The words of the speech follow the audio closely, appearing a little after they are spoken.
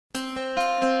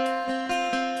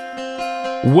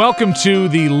Welcome to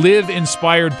the Live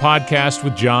Inspired podcast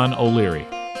with John O'Leary.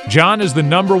 John is the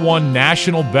 #1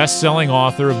 national best-selling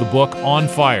author of the book On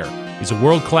Fire. He's a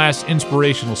world-class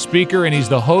inspirational speaker, and he's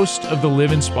the host of the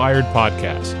Live Inspired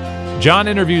podcast. John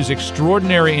interviews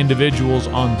extraordinary individuals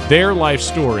on their life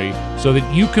story so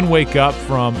that you can wake up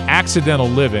from accidental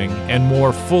living and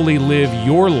more fully live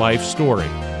your life story.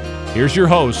 Here's your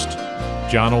host,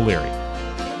 John O'Leary.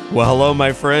 Well, hello,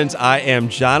 my friends. I am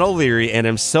John O'Leary, and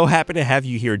I'm so happy to have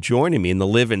you here joining me in the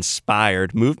Live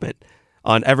Inspired movement.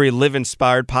 On every Live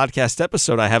Inspired podcast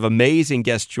episode, I have amazing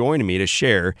guests joining me to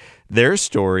share their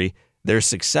story, their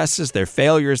successes, their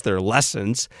failures, their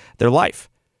lessons, their life.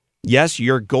 Yes,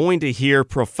 you're going to hear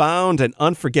profound and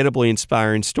unforgettably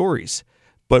inspiring stories,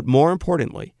 but more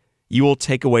importantly, you will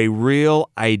take away real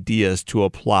ideas to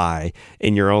apply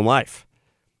in your own life.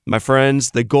 My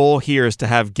friends, the goal here is to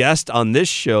have guests on this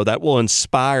show that will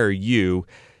inspire you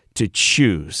to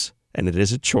choose, and it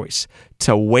is a choice,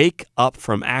 to wake up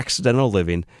from accidental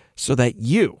living so that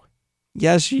you,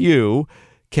 yes, you,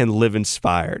 can live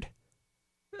inspired.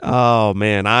 Oh,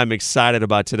 man, I'm excited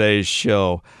about today's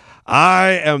show.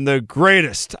 I am the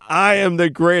greatest. I am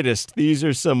the greatest. These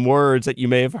are some words that you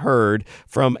may have heard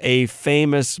from a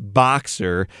famous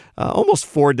boxer almost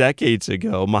 4 decades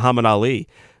ago, Muhammad Ali.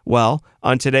 Well,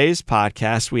 on today's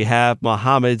podcast, we have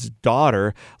Muhammad's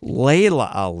daughter,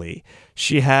 Laila Ali.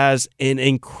 She has an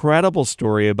incredible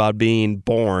story about being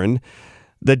born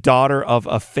the daughter of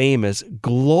a famous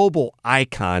global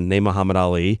icon named Muhammad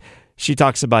Ali. She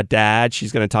talks about dad.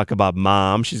 She's going to talk about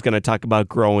mom. She's going to talk about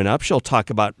growing up. She'll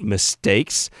talk about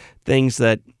mistakes, things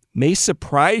that may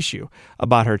surprise you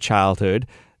about her childhood,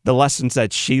 the lessons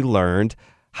that she learned,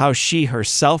 how she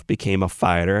herself became a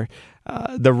fighter,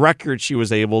 the record she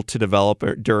was able to develop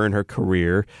during her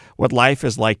career, what life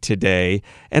is like today,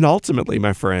 and ultimately,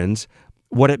 my friends,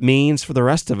 what it means for the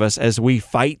rest of us as we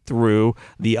fight through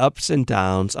the ups and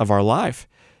downs of our life.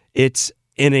 It's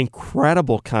an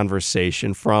incredible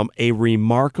conversation from a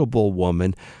remarkable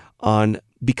woman on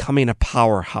becoming a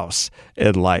powerhouse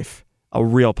in life, a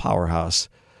real powerhouse.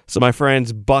 So, my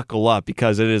friends, buckle up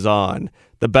because it is on.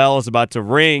 The bell is about to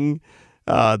ring.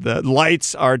 The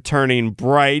lights are turning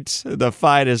bright. The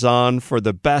fight is on for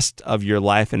the best of your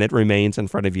life, and it remains in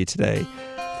front of you today.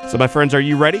 So, my friends, are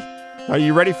you ready? Are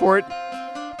you ready for it?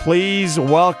 Please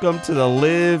welcome to the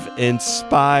Live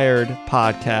Inspired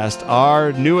podcast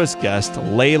our newest guest,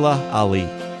 Laila Ali.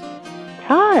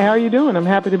 Hi, how are you doing? I'm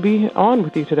happy to be on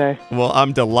with you today. Well,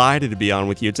 I'm delighted to be on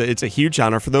with you. It's a huge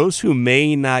honor. For those who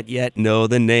may not yet know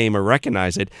the name or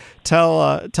recognize it, tell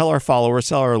our followers,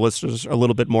 tell our listeners a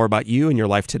little bit more about you and your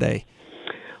life today.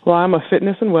 Well, I'm a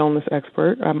fitness and wellness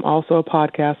expert. I'm also a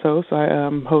podcast host. I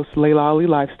host Laila Ali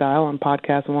Lifestyle on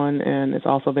Podcast One, and it's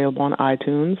also available on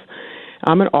iTunes.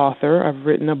 I'm an author. I've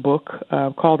written a book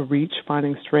called Reach,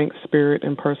 Finding Strength, Spirit,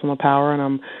 and Personal Power,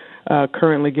 and I'm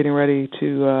currently getting ready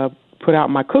to put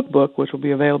out my cookbook, which will be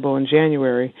available in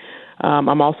January.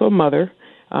 I'm also a mother.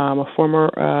 I'm a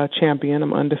former champion.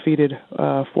 I'm undefeated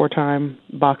 4-time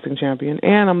boxing champion,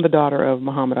 and I'm the daughter of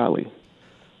Muhammad Ali.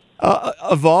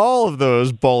 Of all of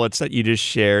those bullets that you just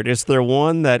shared, is there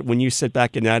one that when you sit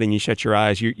back at night and you shut your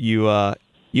eyes, you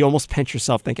almost pinch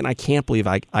yourself thinking, I can't believe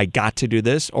I got to do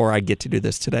this, or I get to do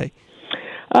this today?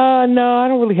 No, I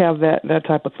don't really have that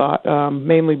type of thought,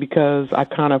 mainly because I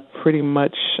kind of pretty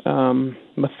much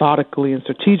methodically and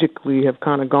strategically have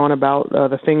kind of gone about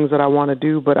the things that I want to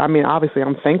do. But, I mean, obviously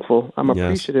I'm thankful. I'm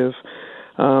appreciative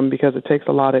because it takes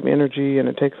a lot of energy and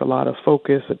it takes a lot of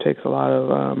focus. It takes a lot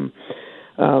of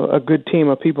a good team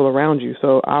of people around you.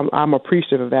 So I'm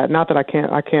appreciative of that. Not that I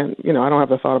can't, I don't have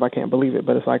the thought of I can't believe it,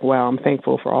 but it's like, wow, I'm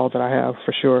thankful for all that I have,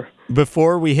 for sure.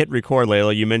 Before we hit record,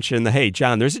 Laila, you mentioned hey,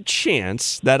 John, there's a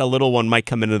chance that a little one might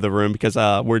come into the room because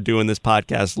we're doing this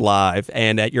podcast live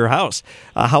and at your house.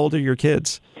 How old are your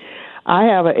kids? I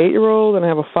have an 8-year-old and I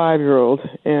have a 5-year-old,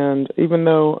 and even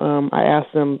though I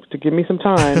ask them to give me some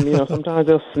time, sometimes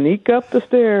they'll sneak up the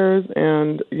stairs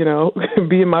and,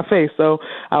 be in my face. So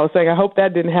I was saying, I hope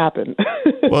that didn't happen.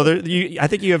 Well, I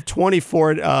think you have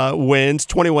 24 wins,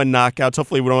 21 knockouts.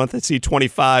 Hopefully we don't have to see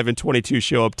 25 and 22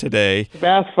 show up today.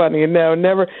 That's funny. No,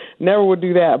 never would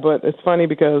do that. But it's funny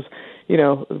because,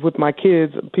 with my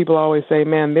kids, people always say,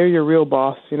 man, they're your real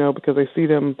boss, because they see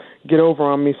them get over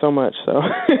on me so much. So,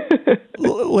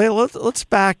 Laila, let's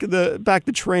back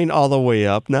the train all the way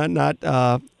up, not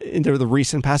into the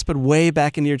recent past, but way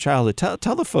back into your childhood.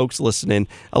 Tell the folks listening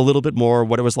a little bit more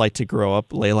what it was like to grow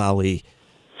up Laila Ali.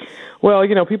 Well,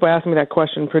 people ask me that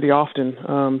question pretty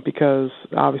often because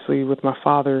obviously with my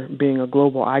father being a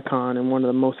global icon and one of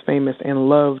the most famous and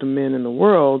loved men in the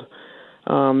world,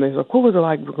 They're like, what was it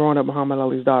like growing up Muhammad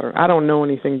Ali's daughter? I don't know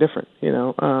anything different,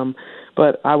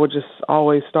 but I would just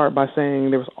always start by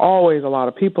saying there was always a lot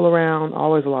of people around,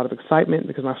 always a lot of excitement,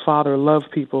 because my father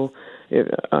loved people.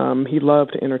 He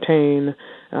loved to entertain.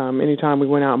 Anytime we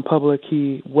went out in public,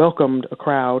 he welcomed a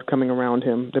crowd coming around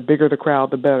him. The bigger the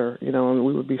crowd, the better, and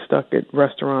we would be stuck at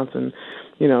restaurants and,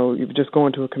 you would just go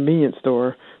into a convenience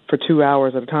store for 2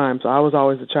 hours at a time. So I was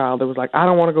always a child that was like, I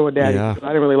don't want to go with Daddy, because I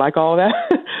didn't really like all of that.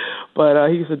 But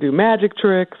he used to do magic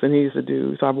tricks, and he used to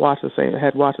do, so had watched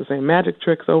the same magic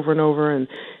tricks over and over, and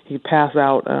he'd pass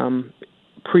out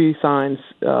pre-signed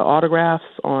autographs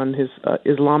on his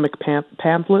Islamic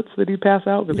pamphlets that he'd pass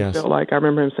out, because he felt like, I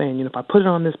remember him saying, if I put it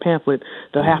on this pamphlet,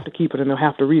 they'll have to keep it and they'll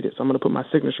have to read it, so I'm going to put my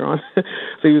signature on it.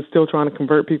 So he was still trying to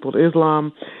convert people to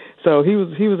Islam. So he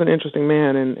was an interesting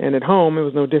man, and at home it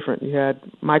was no different. You had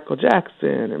Michael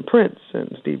Jackson and Prince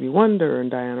and Stevie Wonder and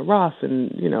Diana Ross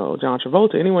and, John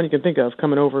Travolta, anyone you can think of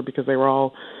coming over because they were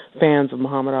all fans of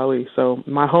Muhammad Ali. So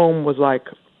my home was like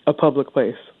a public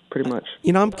place, pretty much.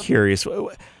 I'm curious.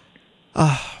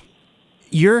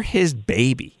 You're his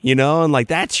baby, and like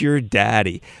that's your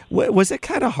daddy. Was it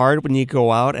kind of hard when you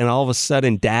go out and all of a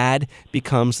sudden Dad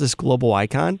becomes this global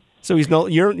icon? So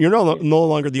you're no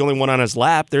longer the only one on his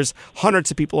lap. There's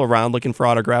hundreds of people around looking for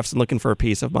autographs and looking for a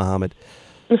piece of Muhammad.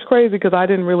 It's crazy because I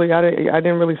didn't really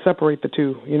separate the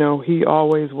two. He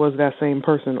always was that same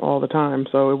person all the time.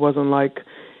 So it wasn't like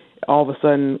all of a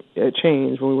sudden it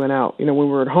changed when we went out. When we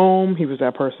were at home, he was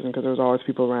that person because there was always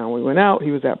people around. When we went out,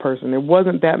 he was that person. There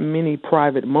wasn't that many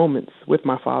private moments with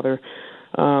my father.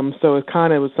 So it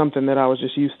kind of was something that I was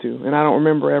just used to. And I don't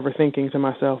remember ever thinking to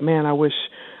myself, man, I wish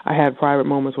I had private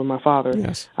moments with my father.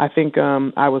 Yes. I think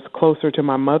I was closer to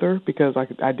my mother because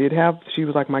she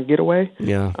was like my getaway.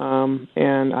 Yeah.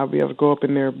 And I'd be able to go up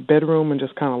in their bedroom and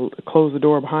just kind of close the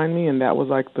door behind me, and that was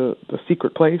like the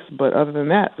secret place. But other than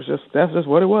that, that's just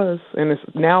what it was. And it's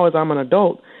now as I'm an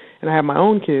adult and I have my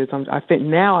own kids, I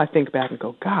think back and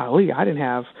go, golly, I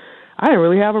didn't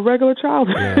really have a regular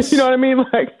childhood. Yes. You know what I mean?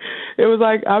 Like, it was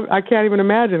like, I can't even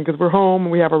imagine because we're home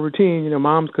and we have a routine.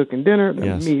 Mom's cooking dinner,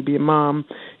 Yes. me being mom,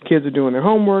 kids are doing their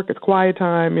homework, it's quiet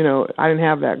time. I didn't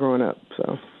have that growing up.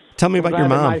 So tell me about your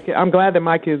mom. I'm glad that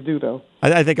my kids do, though.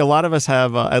 I think a lot of us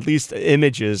have at least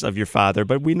images of your father,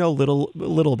 but we know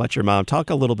little about your mom. Talk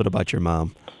a little bit about your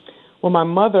mom. Well, my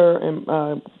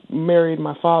mother married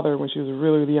my father when she was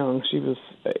really young. She was,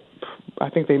 I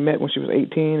think they met when she was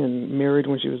 18 and married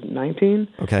when she was 19.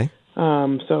 Okay.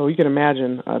 So you can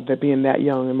imagine that being that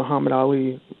young and Muhammad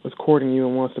Ali was courting you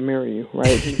and wants to marry you,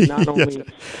 right? He's not only...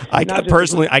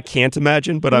 I can't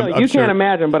imagine, but I'm you sure. Can't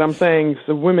imagine, but I'm saying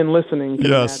the women listening can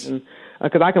imagine.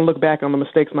 Because I can look back on the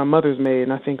mistakes my mother's made,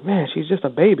 and I think, man, she's just a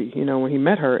baby, when he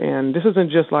met her. And this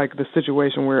isn't just like the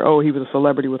situation where, he was a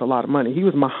celebrity with a lot of money. He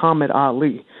was Muhammad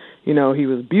Ali. He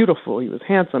was beautiful. He was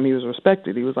handsome. He was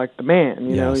respected. He was like the man.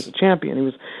 He was a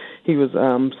champion. He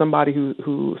was somebody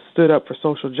who stood up for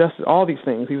social justice. All these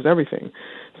things. He was everything.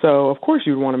 So of course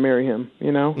you'd want to marry him.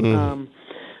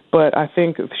 But I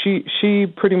think she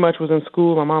pretty much was in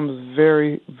school. My mom was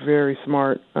very, very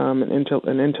smart and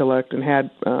intellect, and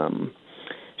had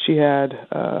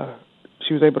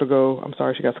she was able to go.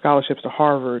 She got scholarships to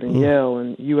Harvard and Yale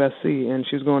and USC, and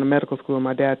she was going to medical school. And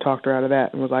my dad talked her out of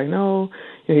that and was like, "No,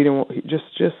 he didn't want, just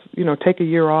take a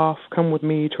year off, come with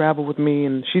me, travel with me."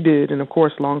 And she did. And of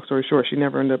course, long story short, she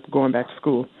never ended up going back to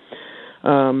school.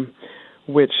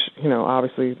 Which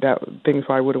obviously that things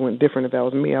probably would have went different if that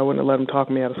was me. I wouldn't have let him talk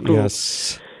me out of school.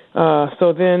 Yes.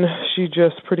 So then she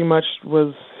just pretty much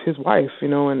was his wife,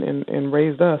 and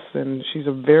raised us. And she's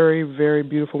a very, very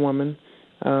beautiful woman.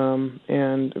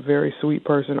 And a very sweet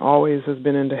person, always has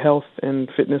been into health and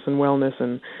fitness and wellness,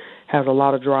 and has a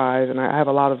lot of drive. And I have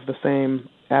a lot of the same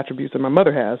attributes that my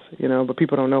mother has, but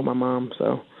people don't know my mom.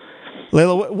 So,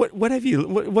 Layla,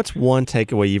 what's one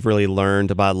takeaway you've really learned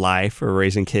about life or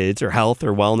raising kids or health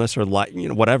or wellness or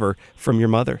whatever from your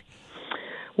mother?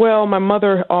 Well, my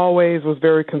mother always was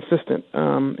very consistent,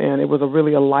 and it was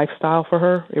really a lifestyle for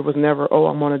her. It was never,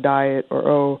 I'm on a diet,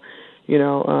 or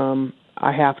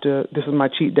I have to, this is my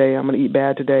cheat day, I'm going to eat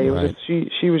bad today. It was just,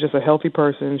 she was just a healthy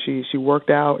person. She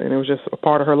worked out, and it was just a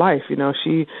part of her life.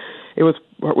 She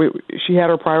had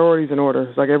her priorities in order.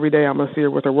 It's like every day I'm going to see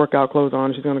her with her workout clothes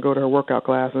on. She's going to go to her workout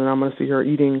class, and I'm going to see her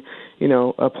eating,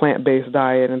 a plant-based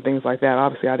diet and things like that.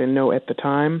 Obviously, I didn't know at the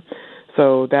time.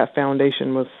 So that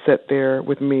foundation was set there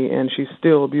with me, and she's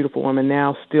still a beautiful woman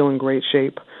now, still in great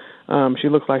shape. She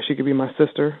looks like she could be my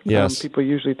sister. Yes. People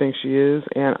usually think she is,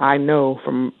 and I know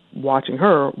from watching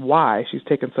her why she's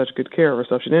taken such good care of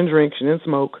herself. She didn't drink, she didn't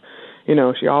smoke.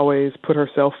 She always put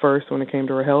herself first when it came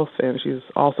to her health, and she's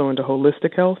also into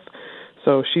holistic health.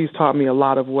 So she's taught me a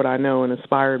lot of what I know and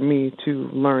inspired me to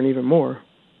learn even more.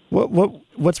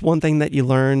 What's one thing that you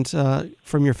learned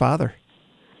from your father?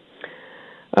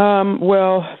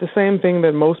 Well, the same thing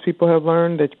that most people have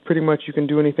learned, that pretty much you can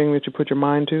do anything that you put your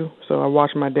mind to. So I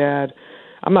watched my dad.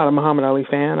 I'm not a Muhammad Ali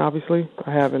fan, obviously.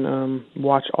 I haven't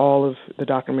watched all of the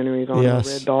documentaries on him. I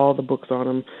read all the books on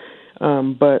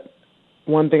him. But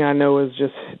one thing I know is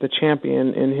just the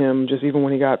champion in him, just even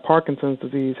when he got Parkinson's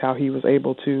disease, how he was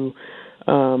able to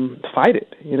fight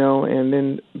it, and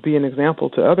then be an example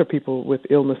to other people with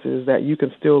illnesses that you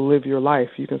can still live your life.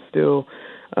 You can still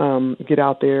get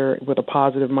out there with a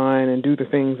positive mind and do the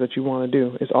things that you want to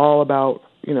do. It's all about,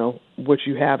 what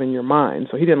you have in your mind.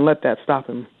 So he didn't let that stop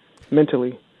him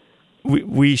mentally.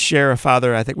 We share a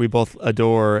father I think we both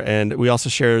adore, and we also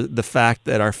share the fact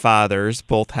that our fathers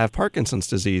both have Parkinson's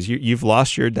disease. You've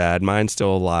lost your dad, mine's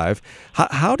still alive.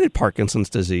 How did Parkinson's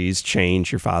disease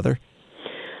change your father?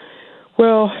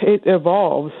 Well, it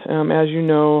evolves. As you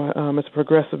know, it's a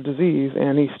progressive disease,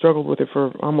 and he struggled with it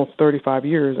for almost 35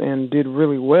 years and did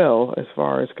really well as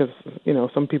far as, because,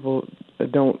 some people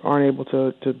aren't able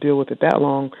to deal with it that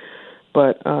long.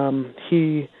 But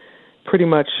he pretty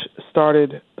much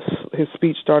his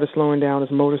speech started slowing down, his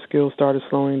motor skills started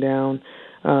slowing down.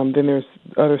 Then there's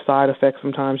other side effects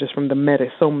sometimes just from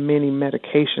so many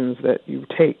medications that you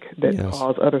take that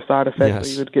cause other side effects. Yes.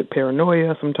 So he would get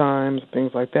paranoia sometimes,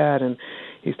 things like that, and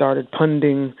he started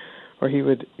punding, or he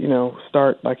would,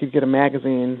 start, like he'd get a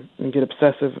magazine and get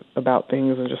obsessive about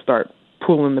things and just start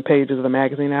pulling the pages of the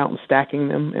magazine out and stacking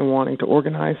them and wanting to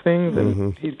organize things,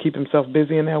 and he'd keep himself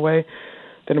busy in that way.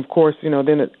 Then, of course,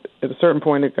 then at a certain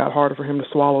point it got harder for him to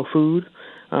swallow food.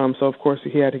 So, of course,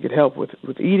 he had to get help with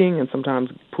eating and sometimes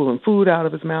pulling food out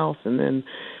of his mouth. And then,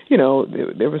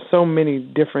 there were so many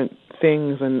different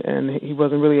things, and he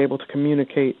wasn't really able to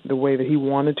communicate the way that he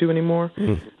wanted to anymore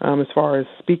as far as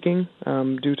speaking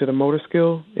due to the motor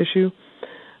skill issue.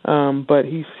 But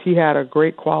he had a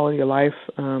great quality of life.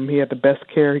 He had the best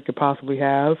care he could possibly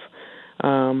have.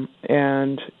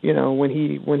 And, when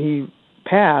he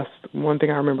passed, one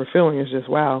thing I remember feeling is just,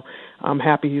 wow, I'm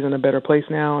happy he's in a better place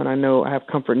now, and I know I have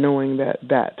comfort knowing that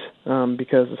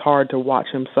because it's hard to watch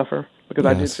him suffer, because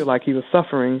I did feel like he was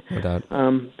suffering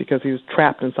because he was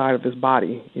trapped inside of his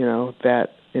body,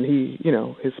 and he,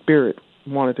 his spirit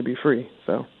wanted to be free.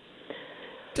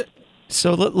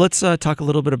 So let's talk a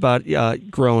little bit about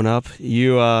growing up.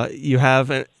 You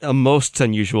have a most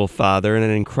unusual father and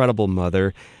an incredible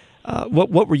mother.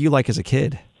 What were you like as a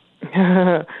kid?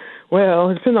 Well,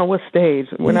 it depends on what stage.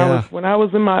 When I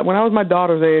was my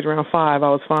daughter's age, around 5, I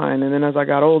was fine, and then as I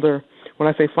got older,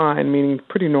 when I say fine, meaning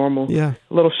pretty normal, a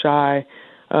little shy.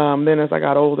 Then as I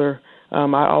got older, I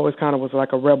always kind of was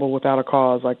like a rebel without a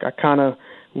cause. Like I kind of,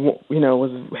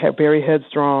 was very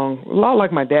headstrong, a lot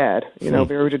like my dad.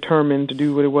 Very determined to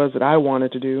do what it was that I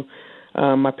wanted to do.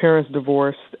 My parents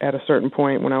divorced at a certain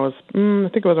point when I was, I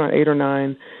think it was around 8 or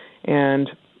 9, and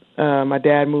my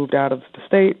dad moved out of the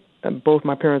state. Both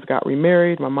my parents got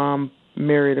remarried. My mom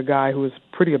married a guy who was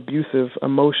pretty abusive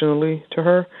emotionally to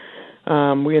her.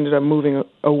 We ended up moving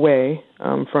away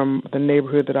from the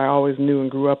neighborhood that I always knew and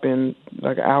grew up in,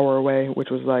 like an hour away, which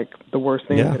was like the worst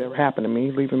thing that ever happened to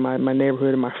me, leaving my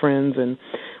neighborhood and my friends, and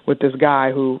with this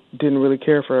guy who didn't really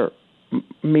care for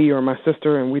me or my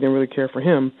sister, and we didn't really care for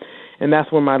him. And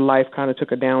that's when my life kind of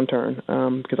took a downturn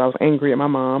because I was angry at my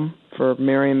mom for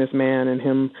marrying this man and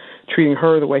him treating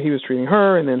her the way he was treating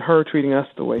her, and then her treating us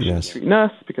the way she was treating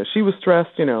us because she was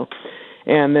stressed,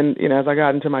 And then, as I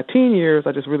got into my teen years,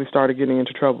 I just really started getting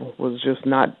into trouble, was just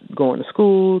not going to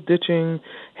school, ditching,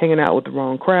 hanging out with the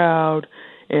wrong crowd,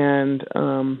 and,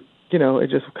 it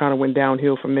just kind of went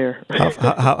downhill from there.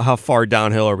 How far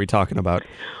downhill are we talking about?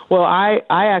 Well, I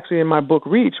actually, in my book,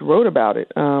 Reach, wrote about it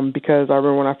because I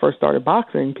remember when I first started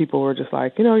boxing, people were just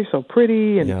like, you're so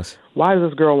pretty, and why does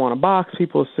this girl want to box?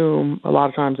 People assume a lot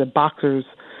of times that boxers,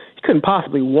 you couldn't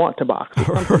possibly want to box. It's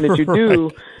something that you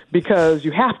do because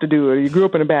you have to do it, or you grew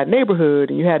up in a bad neighborhood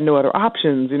and you had no other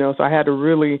options, So I had to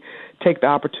really take the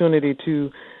opportunity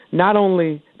to not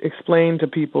only explain to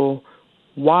people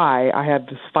why I have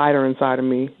this fighter inside of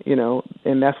me,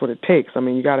 and that's what it takes. I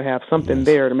mean, you got to have something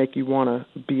there to make you want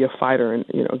to be a fighter and,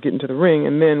 get into the ring.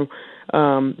 And then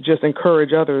just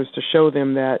encourage others to show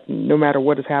them that no matter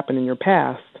what has happened in your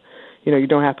past, you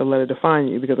don't have to let it define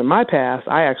you. Because in my past,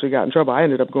 I actually got in trouble. I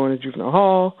ended up going to juvenile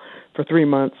hall for 3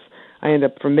 months. I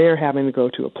ended up from there having to go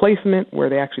to a placement where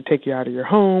they actually take you out of your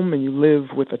home and you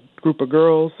live with a group of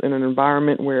girls in an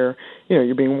environment where,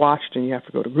 you're being watched and you have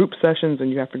to go to group sessions and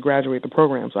you have to graduate the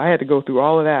program. So I had to go through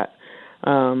all of that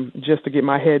just to get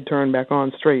my head turned back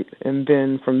on straight. And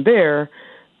then from there,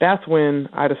 that's when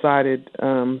I decided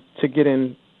to get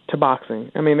into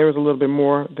boxing. I mean, there was a little bit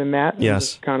more than that.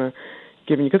 Yes. Kind of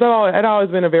giving you, because I'd always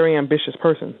been a very ambitious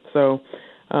person. So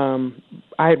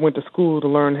I had went to school to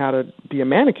learn how to be a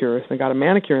manicurist and got a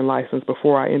manicuring license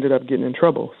before I ended up getting in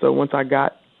trouble. So once I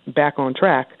got back on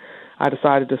track, I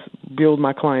decided to build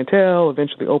my clientele,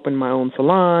 eventually opened my own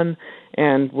salon,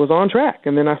 and was on track.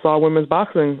 And then I saw women's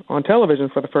boxing on television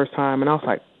for the first time, and I was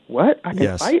like, what? I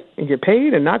can fight and get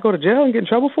paid and not go to jail and get in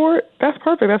trouble for it? That's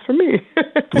perfect. That's for me.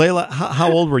 Layla,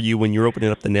 how old were you when you were opening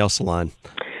up the nail salon?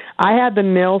 I had the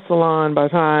nail salon by the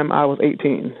time I was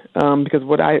 18, because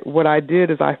what I did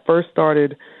is I first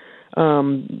started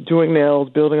doing nails,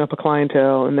 building up a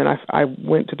clientele, and then I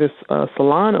went to this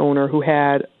salon owner who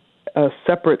had a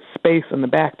separate space in the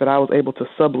back that I was able to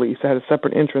sublease. I had a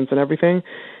separate entrance and everything,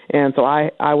 and so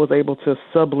I was able to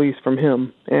sublease from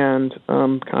him and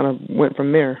kind of went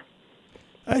from there.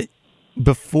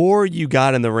 Before you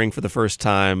got in the ring for the first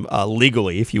time,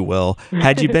 legally, if you will,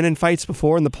 had you been in fights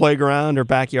before in the playground or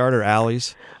backyard or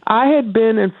alleys? I had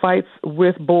been in fights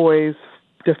with boys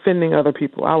defending other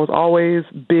people. I was always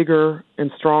bigger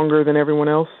and stronger than everyone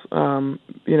else,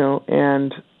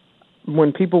 and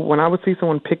when I would see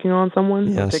someone picking on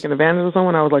someone, taking advantage of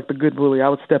someone, I was like the good bully. I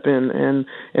would step in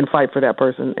and fight for that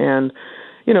person. And,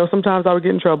 sometimes I would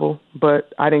get in trouble,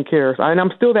 but I didn't care. And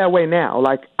I'm still that way now.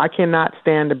 Like, I cannot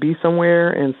stand to be somewhere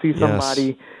and see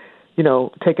somebody,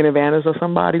 taking advantage of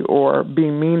somebody or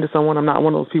being mean to someone. I'm not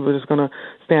one of those people that's going to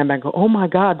stand back and go, oh, my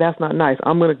God, that's not nice.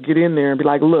 I'm going to get in there and be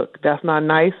like, look, that's not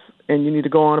nice, and you need to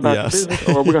go on about the business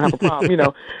or we're going to have a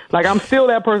problem. Like, I'm still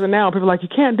that person now. People are like, you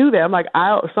can't do that. I'm like,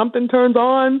 something turns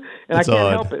on and I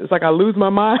can't help it. It's like I lose my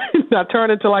mind. I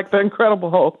turn into like the Incredible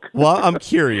Hulk. Well, I'm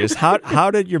curious.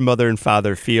 How did your mother and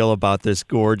father feel about this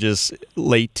gorgeous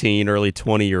late teen, early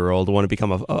 20-year-old want to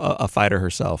become a fighter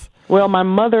herself? Well, my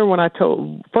mother, when I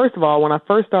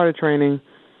first started training,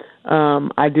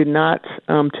 I did not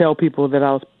tell people that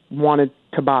I wanted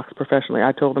to box professionally.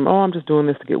 I told them, I'm just doing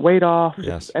this to get weight off,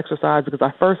 just exercise, because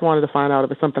I first wanted to find out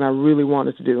if it's something I really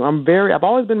wanted to do. I've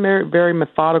always been very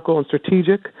methodical and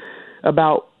strategic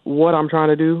about what I'm trying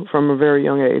to do from a very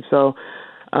young age. So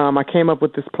I came up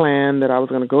with this plan that I was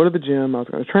going to go to the gym, I was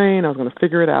going to train, I was going to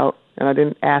figure it out, and I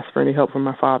didn't ask for any help from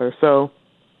my father. So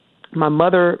my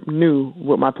mother knew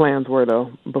what my plans were,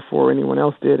 though, before anyone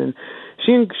else did, and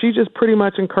she just pretty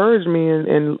much encouraged me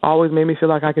and always made me feel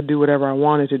like I could do whatever I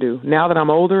wanted to do. Now that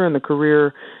I'm older and the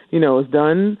career, is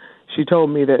done, she told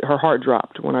me that her heart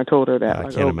dropped when I told her that. I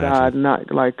can't imagine. God,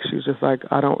 not like, she was just like,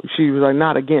 she was like,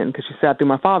 not again, because she sat through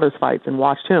my father's fights and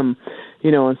watched him,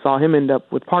 and saw him end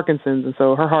up with Parkinson's, and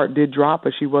so her heart did drop,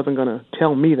 but she wasn't going to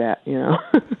tell me that,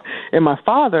 And my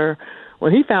father,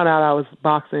 when he found out I was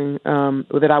boxing,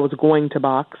 that I was going to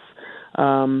box,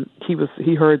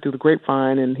 he heard through the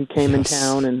grapevine, and he came in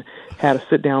town and had a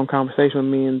sit-down conversation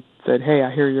with me and said, hey,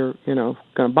 I hear you're,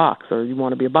 going to box, or you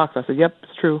want to be a boxer. I said, yep,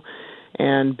 it's true.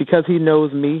 And because he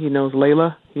knows me, he knows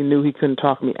Layla, he knew he couldn't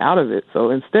talk me out of it. So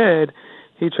instead,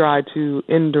 he tried to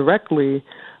indirectly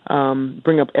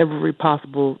bring up every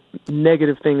possible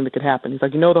negative thing that could happen. He's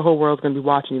like, the whole world's going to be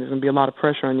watching you. There's going to be a lot of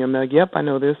pressure on you. I'm like, yep, I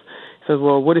know this. He says,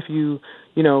 well, what if you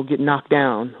get knocked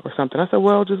down or something? I said,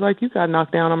 well, just like you got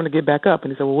knocked down, I'm going to get back up.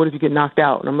 And he said, well, what if you get knocked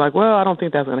out? And I'm like, well, I don't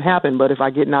think that's going to happen. But if I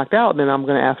get knocked out, then I'm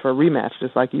going to ask for a rematch,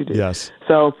 just like you did. Yes.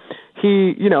 So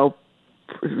he,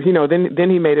 then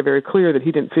he made it very clear that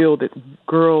he didn't feel that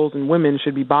girls and women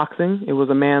should be boxing. It was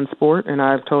a man's sport, and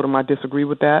I've told him I disagree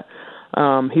with that.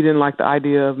 He didn't like the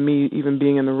idea of me even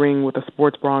being in the ring with a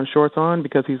sports bra and shorts on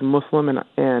because he's Muslim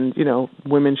and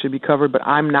women should be covered, but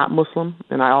I'm not Muslim.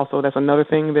 And that's another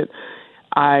thing that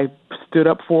I stood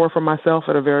up for myself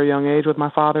at a very young age with my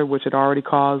father, which had already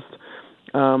caused,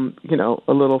 a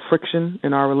little friction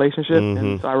in our relationship. Mm-hmm.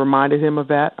 And so I reminded him of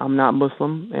that. I'm not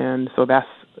Muslim. And so that's,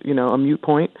 a moot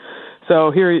point.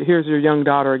 So here's your young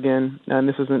daughter again. And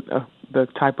this isn't the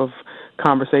type of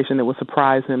conversation that would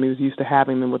surprise him. He was used to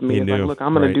having them with me. It's like, look,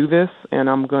 I'm going to do this, and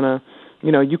I'm going to,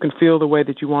 you can feel the way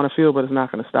that you want to feel, but it's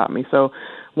not going to stop me. So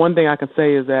one thing I can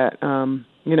say is that,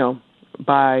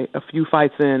 by a few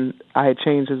fights in, I had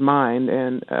changed his mind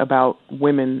and about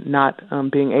women not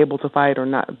being able to fight or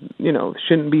not,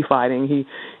 shouldn't be fighting.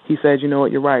 He said, you know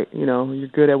what, you're right. You're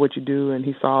good at what you do, and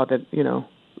he saw that,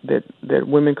 that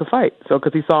women could fight. So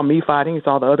because he saw me fighting, he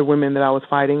saw the other women that I was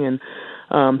fighting, and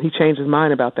he changed his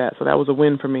mind about that. So that was a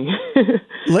win for me.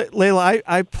 Layla,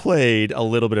 I played a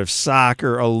little bit of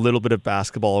soccer, a little bit of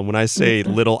basketball. And when I say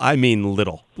little, I mean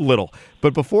little.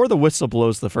 But before the whistle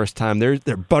blows the first time, there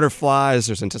are butterflies,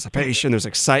 there's anticipation, there's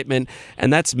excitement.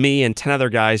 And that's me and 10 other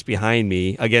guys behind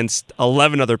me against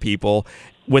 11 other people.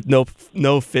 with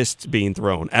no fists being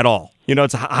thrown at all.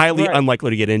 It's highly unlikely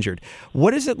to get injured.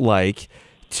 What is it like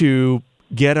to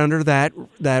get under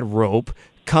that rope,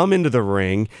 come into the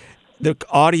ring, the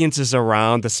audience is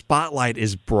around, the spotlight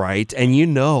is bright, and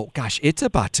gosh, it's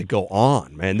about to go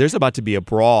on, man. There's about to be a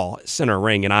brawl center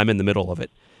ring, and I'm in the middle of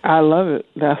it. I love it.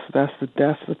 That's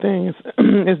the thing.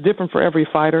 It's different for every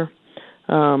fighter,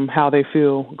 how they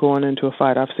feel going into a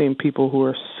fight. I've seen people who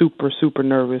are super, super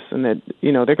nervous, and that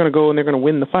they're going to go and they're going to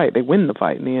win the fight. They win the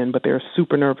fight in the end, but they're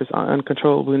super nervous,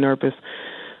 uncontrollably nervous.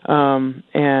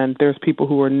 And there's people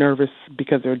who are nervous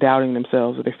because they're doubting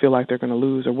themselves, or they feel like they're going to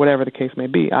lose, or whatever the case may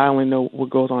be. I only know what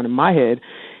goes on in my head,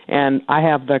 and I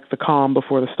have the calm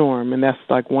before the storm, and that's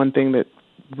like one thing that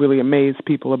really amazed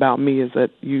people about me is that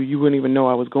you wouldn't even know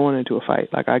I was going into a fight.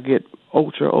 Like I get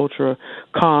ultra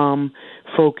calm,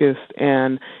 focused,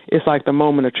 and it's like the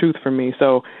moment of truth for me.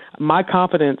 So my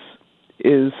confidence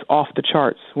is off the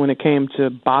charts when it came to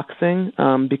boxing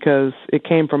because it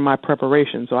came from my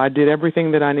preparation. So I did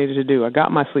everything that I needed to do. I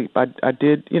got my sleep. I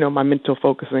did, my mental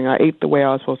focusing. I ate the way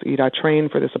I was supposed to eat. I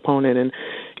trained for this opponent, and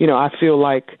I feel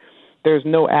like there's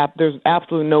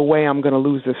absolutely no way I'm going to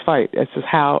lose this fight. It's just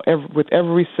how with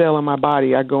every cell in my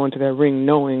body, I go into that ring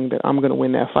knowing that I'm going to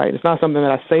win that fight. It's not something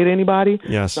that I say to anybody.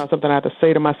 Yes. It's not something I have to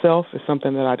say to myself. It's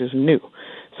something that I just knew.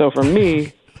 So for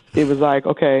me, it was like,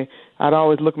 okay, I'd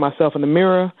always look myself in the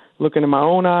mirror, look into my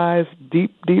own eyes,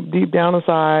 deep down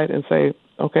inside, and say,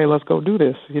 okay, let's go do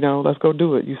this. Let's go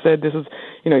do it. You said this is,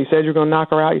 you said you're going to knock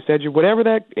her out. You said whatever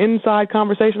that inside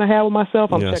conversation I had with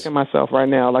myself, I'm checking myself right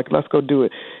now. Like, let's go do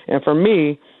it. And for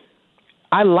me,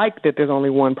 I like that there's only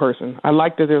one person. I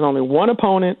like that there's only one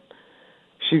opponent.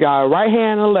 She got a right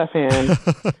hand and a left hand,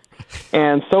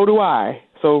 and so do I.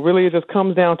 So really it just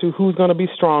comes down to who's going to be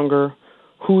stronger,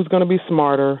 who's going to be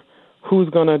smarter, who's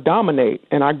going to dominate.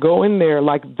 And I go in there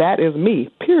like that is me,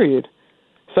 period.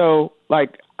 So,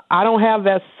 like, I don't have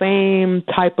that same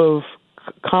type of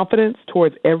confidence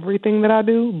towards everything that I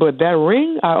do, but that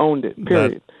ring, I owned it,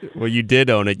 period. Well, you did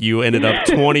own it. You ended up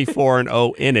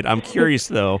 24-0 in it. I'm curious,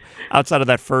 though, outside of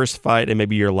that first fight and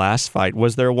maybe your last fight,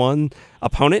 was there one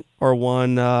opponent or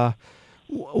one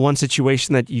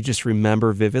situation that you just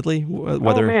remember vividly? Oh,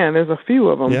 man, there's a few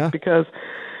of them because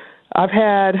I've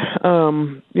had,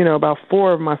 about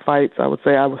 4 of my fights, I would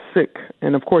say I was sick.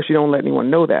 And, of course, you don't let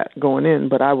anyone know that going in.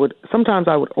 But sometimes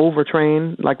I would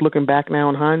overtrain, like looking back now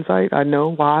in hindsight, I know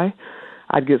why.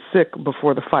 I'd get sick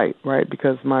before the fight, right,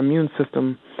 because my immune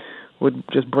system would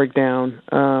just break down.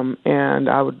 And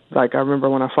I remember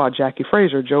when I fought Jackie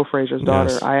Frazier, Joe Frazier's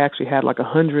daughter, I actually had like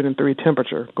 103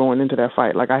 temperature going into that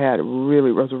fight. Like I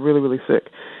was really, really sick.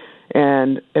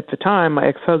 And at the time, my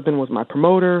ex-husband was my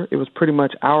promoter. It was pretty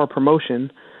much our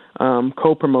promotion,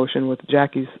 co-promotion with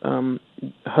Jackie's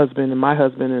husband and my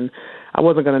husband, and I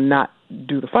wasn't going to not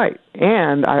do the fight.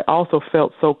 And I also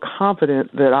felt so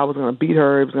confident that I was going to beat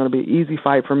her. It was going to be an easy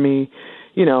fight for me.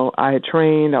 I had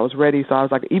trained. I was ready. So I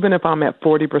was like, even if I'm at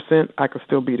 40%, I could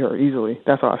still beat her easily.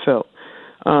 That's how I felt.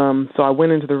 So I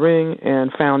went into the ring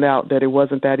and found out that it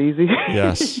wasn't that easy.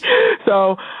 Yes.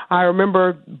 So I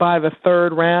remember by the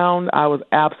 3rd round, I was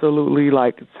absolutely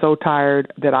so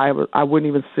tired that I wouldn't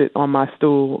even sit on my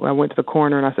stool. I went to the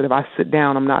corner and I said, if I sit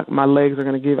down, my legs are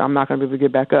going to I'm not going to be able to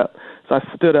get back up. So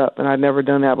I stood up, and I'd never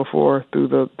done that before through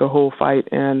the whole fight.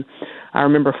 And I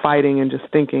remember fighting and just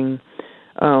thinking,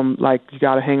 you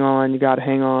got to hang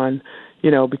on,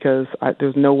 because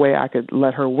there's no way I could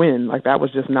let her win. Like that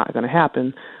was just not going to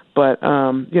happen. But,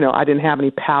 I didn't have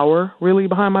any power really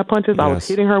behind my punches. I was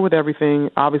hitting her with everything.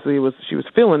 Obviously she was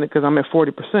feeling it because I'm at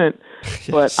 40%,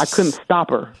 but I couldn't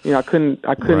stop her. I couldn't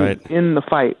end the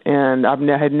fight. And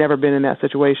had never been in that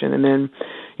situation. And then,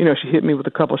 she hit me with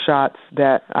a couple shots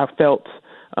that I felt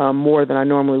more than I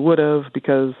normally would have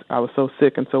because I was so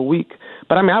sick and so weak.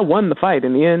 But I won the fight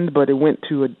in the end, but it went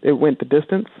the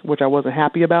distance, which I wasn't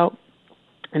happy about.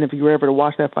 And if you were ever to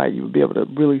watch that fight, you would be able to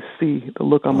really see the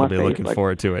look on my face. I'll be looking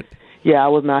forward to it. Yeah, I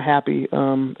was not happy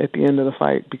at the end of the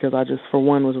fight because I just, for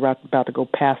one, was about to go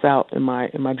pass out in my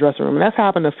dressing room. And that's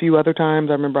happened a few other times.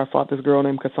 I remember I fought this girl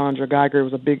named Cassandra Geiger. It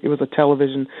was a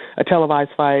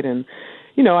televised fight, and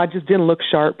I just didn't look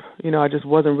sharp. I just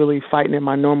wasn't really fighting at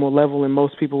my normal level, and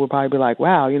most people would probably be like,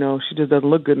 wow, she just doesn't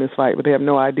look good in this fight, but they have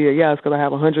no idea. Yeah, it's because I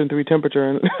have 103 temperature,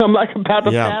 and I'm about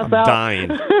to pass out.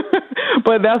 Dying.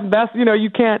 But that's you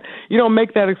don't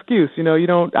make that excuse.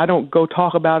 I don't go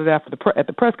talk about it at the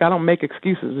press. I don't make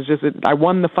excuses. It's just I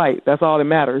won the fight. That's all that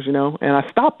matters, and I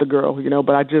stopped the girl,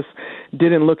 but I just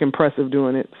didn't look impressive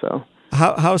doing it, so.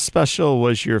 How special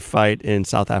was your fight in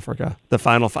South Africa? The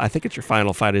final fight, I think it's your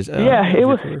final fight. It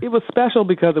was special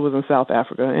because it was in South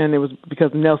Africa, and it was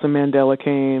because Nelson Mandela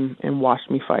came and watched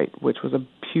me fight, which was a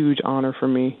huge honor for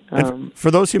me.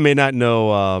 For those who may not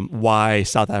know why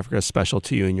South Africa is special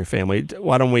to you and your family,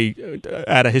 why don't we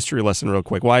add a history lesson real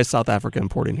quick? Why is South Africa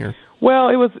important here? Well,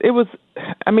 it was.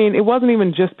 I mean, it wasn't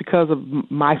even just because of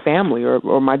my family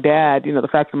or my dad. The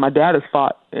fact that my dad has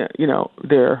fought,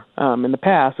 there in the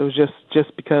past. It was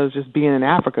just because just being in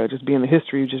Africa, just being the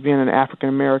history, just being an African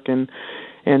American,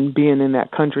 and being in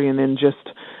that country, and then just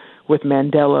with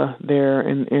Mandela there,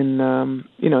 in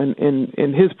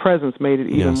his presence made it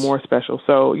even more special.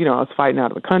 So, I was fighting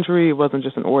out of the country. It wasn't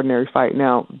just an ordinary fight.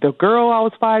 Now, the girl I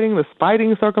was fighting, the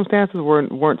fighting circumstances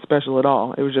weren't special at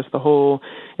all. It was just the whole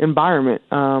environment,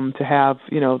 to have,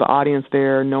 the audience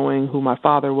there knowing who my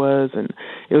father was, and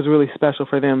it was really special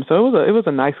for them. So it was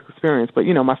a nice experience. But,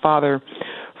 my father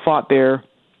fought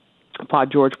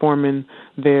George Foreman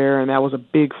there, and that was a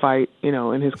big fight,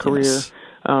 in his career. Yes.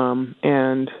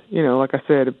 And, like I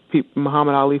said,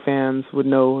 Muhammad Ali fans would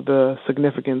know the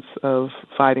significance of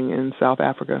fighting in South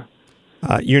Africa.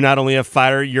 You're not only a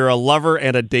fighter, you're a lover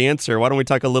and a dancer. Why don't we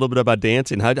talk a little bit about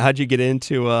dancing? How'd you get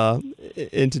into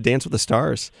Dance with the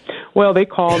Stars? Well, they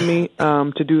called me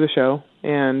to do the show,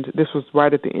 and this was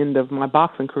right at the end of my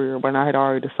boxing career when I had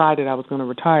already decided I was going to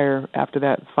retire after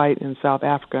that fight in South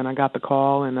Africa, and I got the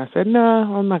call, and I said, no,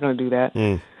 I'm not going to do that.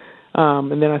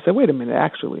 And then I said, wait a minute,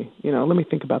 actually, let me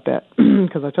think about that,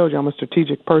 because I told you I'm a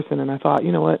strategic person, and I thought,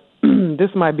 you know what, this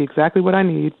might be exactly what I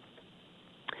need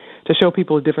to show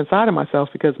people a different side of myself,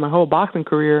 because my whole boxing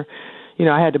career,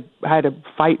 I had to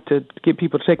fight to get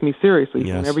people to take me seriously.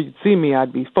 Yes. Whenever you'd see me,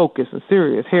 I'd be focused and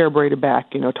serious, hair braided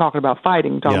back, talking about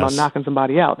fighting, talking about knocking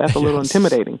somebody out. That's a little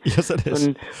intimidating. Yes, it is.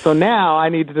 And so now I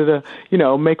needed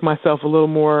to, make myself a little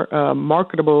more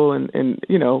marketable and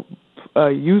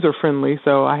user-friendly,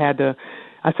 so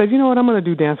I said, you know what, I'm going to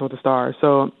do Dance with the Stars.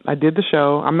 So I did the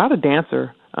show. I'm not a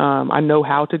dancer. I know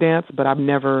how to dance, but I've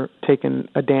never taken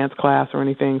a dance class or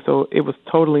anything, so it was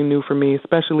totally new for me,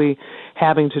 especially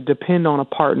having to depend on a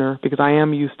partner, because I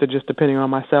am used to just depending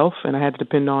on myself, and I had to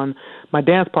depend on my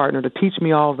dance partner to teach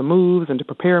me all of the moves and to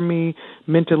prepare me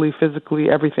mentally, physically,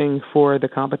 everything for the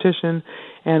competition.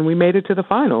 And we made it to the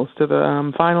finals, to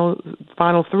the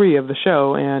final three of the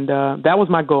show, and that was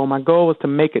my goal. My goal was to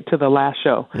make it to the last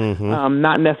show,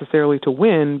 not necessarily to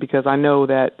win, because I know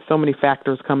that so many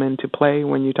factors come into play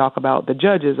when you talk about the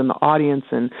judges and the audience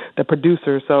and the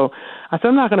producers. So I said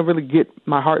I'm not going to really get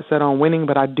my heart set on winning,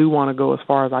 but I do want to go as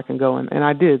far as I can go, and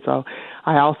I did. So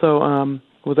I also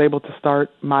was able to start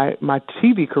my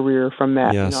TV career from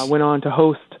that. Yes. I went on to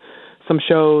host some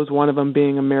shows, one of them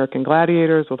being American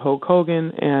Gladiators with Hulk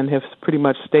Hogan, and have pretty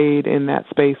much stayed in that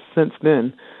space since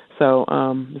then. So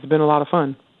it's been a lot of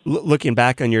fun. Looking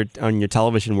back on your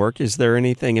television work, is there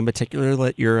anything in particular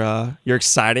that you're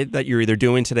excited that you're either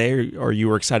doing today or you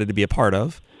were excited to be a part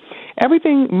of?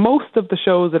 Everything, most of the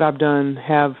shows that I've done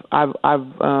I've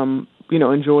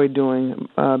enjoyed doing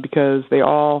because they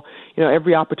all,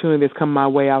 every opportunity that's come my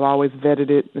way, I've always vetted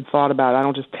it and thought about it. I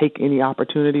don't just take any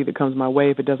opportunity that comes my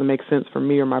way if it doesn't make sense for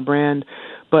me or my brand.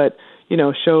 But,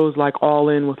 shows like All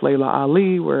In with Layla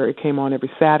Ali, where it came on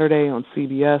every Saturday on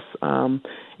CBS,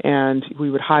 and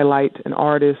we would highlight an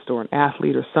artist or an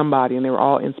athlete or somebody, and they were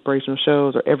all inspirational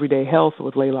shows, or Everyday Health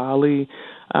with Layla Ali,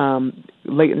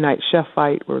 Late Night Chef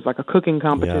Fight, where it was like a cooking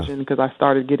competition, because I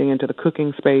started getting into the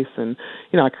cooking space, and,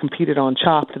 I competed on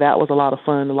Chopped. That was a lot of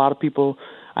fun. A lot of people,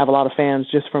 I have a lot of fans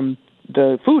just from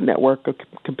the Food Network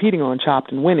competing on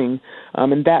Chopped and winning,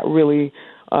 and that really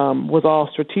was all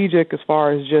strategic as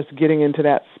far as just getting into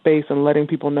that space and letting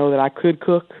people know that I could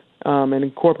cook, and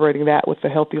incorporating that with the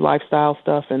healthy lifestyle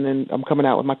stuff, and then I'm coming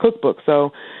out with my cookbook.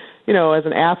 So, as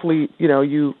an athlete,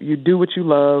 you do what you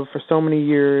love for so many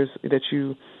years that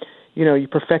you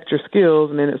perfect your skills,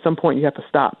 and then at some point you have to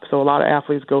stop. So a lot of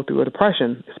athletes go through a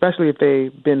depression, especially if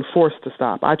they've been forced to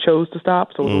stop. I chose to stop,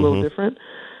 so it's a little different.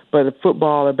 But in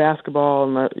football or basketball,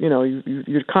 and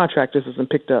your contract just isn't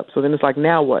picked up. So then it's like,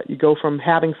 now what? You go from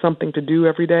having something to do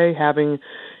every day, having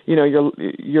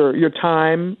your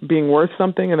time being worth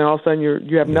something, and then all of a sudden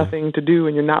you have nothing to do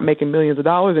and you're not making millions of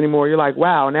dollars anymore. You're like,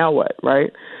 wow, now what,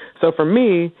 right? So for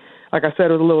me, like I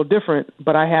said, it was a little different,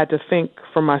 but I had to think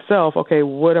for myself, okay,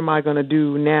 what am I going to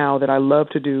do now that I love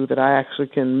to do that I actually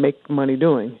can make money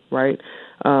doing, right?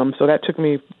 So that took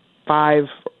me 5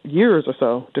 years or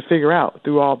so to figure out,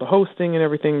 through all the hosting and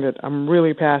everything, that I'm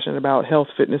really passionate about health,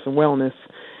 fitness, and wellness,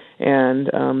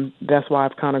 and that's why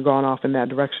I've kind of gone off in that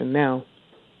direction now.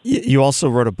 You also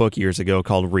wrote a book years ago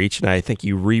called Reach, and I think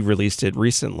you re-released it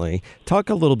recently. Talk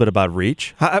a little bit about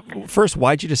Reach. First,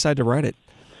 why'd you decide to write it?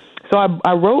 So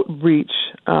I wrote Reach,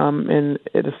 and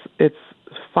it's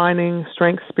finding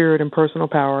strength, spirit, and personal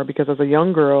power, because as a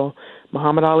young girl,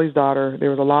 Muhammad Ali's daughter, there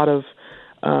was a lot of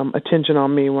attention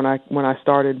on me when I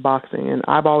started boxing, and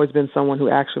I've always been someone who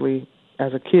actually,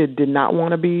 as a kid, did not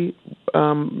want to be,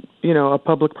 a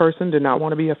public person, did not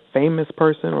want to be a famous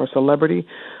person or a celebrity,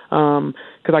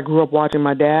 because I grew up watching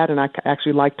my dad, and I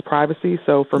actually liked privacy.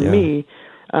 So for me,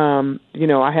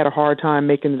 I had a hard time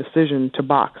making the decision to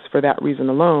box for that reason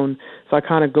alone. So I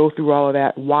kind of go through all of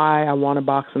that, why I want to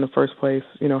box in the first place,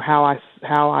 how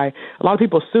I, a lot of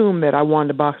people assume that I wanted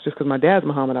to box just because my dad's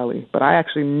Muhammad Ali, but I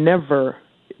actually never,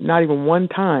 not even one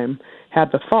time,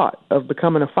 had the thought of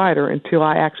becoming a fighter until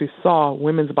I actually saw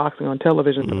women's boxing on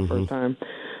television for the first time.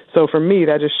 So for me,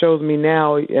 that just shows me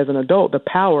now as an adult the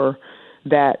power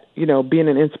that, being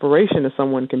an inspiration to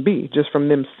someone can be, just from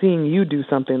them seeing you do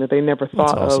something that they never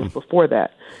thought of before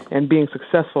that and being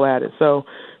successful at it. So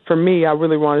for me, I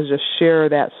really wanted to just share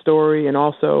that story, and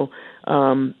also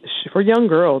for young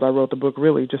girls, I wrote the book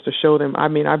really just to show them. I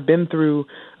mean, I've been through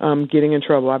getting in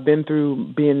trouble. I've been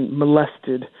through being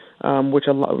molested, which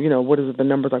a lot, what is it? The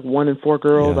number's like 1 in 4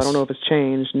 girls. Yes. I don't know if it's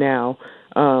changed now.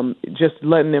 Just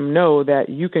letting them know that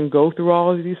you can go through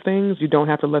all of these things. You don't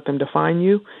have to let them define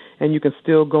you, and you can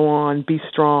still go on, be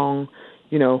strong,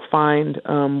 find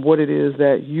what it is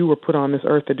that you were put on this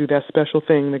earth to do, that special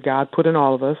thing that God put in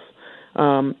all of us,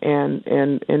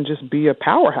 and just be a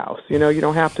powerhouse. You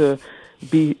don't have to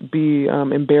be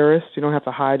embarrassed. You don't have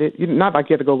to hide it. Not like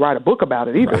you have to go write a book about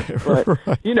it either. Right, but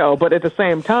right. But at the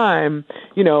same time,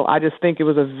 I just think it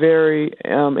was a very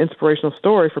inspirational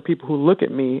story for people who look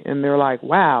at me and they're like,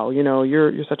 wow,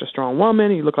 you're such a strong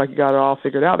woman. You look like you got it all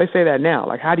figured out. They say that now.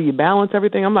 Like, how do you balance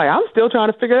everything? I'm like, I'm still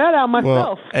trying to figure that out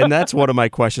myself. Well, and that's one of my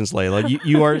questions, Layla.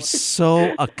 You are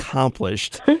so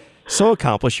accomplished. So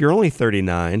accomplished. You're only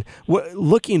 39.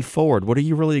 Looking forward, what are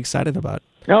you really excited about?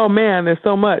 Oh, man, there's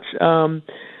so much.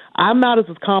 I'm not as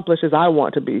accomplished as I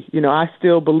want to be. I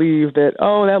still believe that,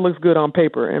 that looks good on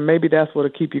paper, and maybe that's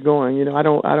what'll keep you going. I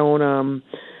don't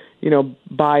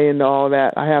buy into all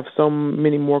that. I have so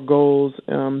many more goals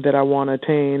that I want to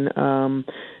attain,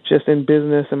 just in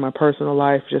business and my personal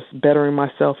life, just bettering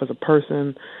myself as a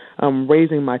person,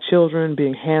 raising my children,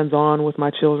 being hands-on with my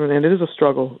children. And it is a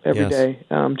struggle every day.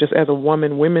 Just as a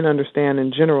woman, women understand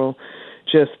in general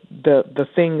just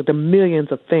the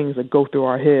millions of things that go through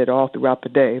our head all throughout the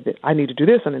day, that I need to do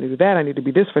this, I need to do that, I need to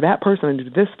be this for that person, I need to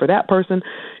do this for that person,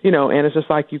 and it's just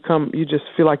like you just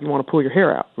feel like you want to pull your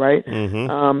hair out, right?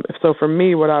 Mm-hmm. So for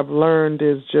me, what I've learned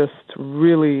is just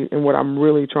really, and what I'm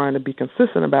really trying to be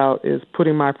consistent about, is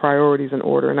putting my priorities in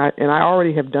order. And I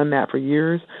already have done that for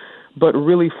years, but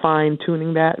really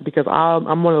fine-tuning that, because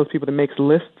I'm one of those people that makes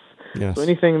lists. Yes. So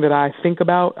anything that I think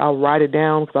about, I'll write it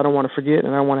down because I don't want to forget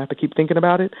and I don't want to have to keep thinking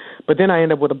about it. But then I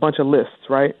end up with a bunch of lists,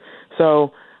 right?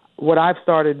 So what I've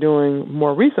started doing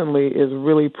more recently is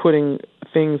really putting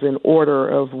things in order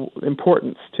of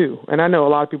importance too. And I know a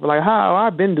lot of people are like,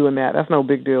 I've been doing that. That's no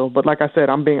big deal. But like I said,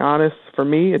 I'm being honest. For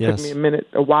me, it took me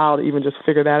a while to even just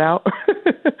figure that out.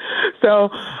 So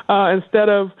instead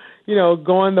of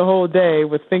going the whole day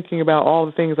with thinking about all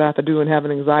the things I have to do and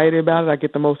having anxiety about it, I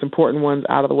get the most important ones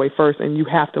out of the way first. And you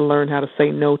have to learn how to say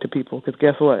no to people, because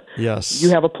guess what? Yes. You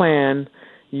have a plan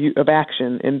of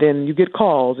action, and then you get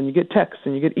calls and you get texts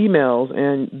and you get emails,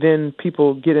 and then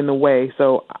people get in the way.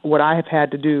 So what I have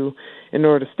had to do in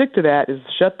order to stick to that is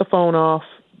shut the phone off,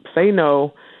 say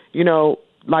no,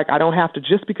 like I don't have to,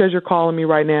 just because you're calling me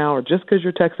right now or just because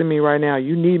you're texting me right now,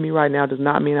 you need me right now, does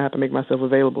not mean I have to make myself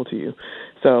available to you.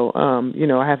 So,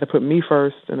 I have to put me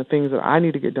first and the things that I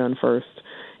need to get done first.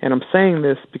 And I'm saying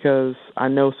this because I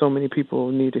know so many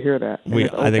people need to hear that.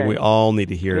 I think we all need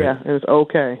to hear it. Yeah, and it's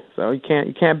okay. So you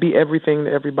can't be everything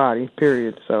to everybody,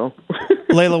 period. So,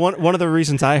 Layla, one of the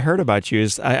reasons I heard about you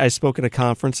is I spoke at a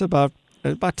conference about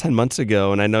 10 months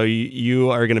ago, and I know you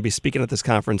are going to be speaking at this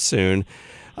conference soon.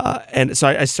 And so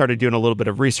I started doing a little bit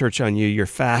of research on you. Your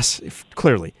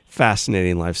clearly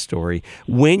fascinating life story.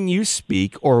 When you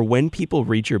speak or when people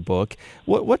read your book,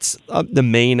 what's the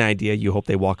main idea you hope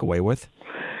they walk away with?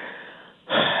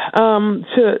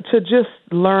 To just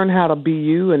learn how to be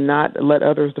you and not let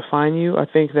others define you. I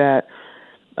think that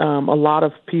a lot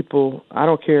of people, I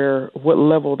don't care what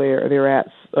level they're at,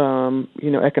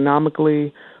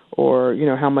 economically, or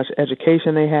how much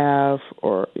education they have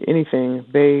or anything,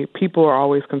 people are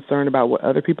always concerned about what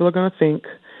other people are going to think,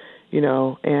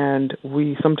 and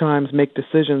we sometimes make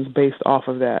decisions based off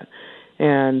of that.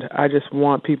 And I just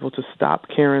want people to stop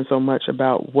caring so much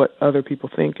about what other people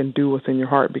think and do what's in your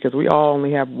heart, because we all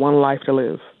only have one life to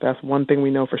live. That's one thing we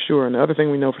know for sure. And the other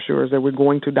thing we know for sure is that we're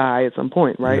going to die at some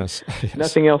point, right? Yes.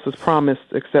 Nothing else is promised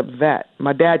except that.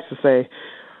 My dad used to say,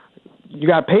 you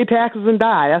got to pay taxes and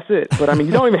die. That's it. But, I mean,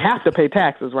 you don't even have to pay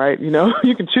taxes, right? You know,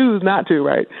 you can choose not to,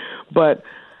 right? But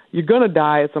you're going to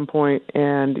die at some point,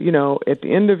 and, you know, at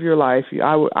the end of your life,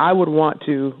 I would want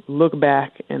to look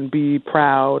back and be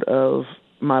proud of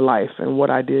my life and what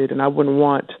I did, and I wouldn't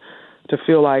want to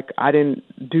feel like I didn't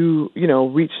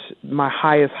reach my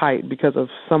highest height because of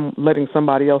letting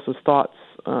somebody else's thoughts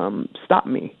stop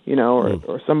me,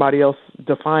 or somebody else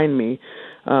define me.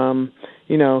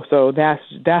 So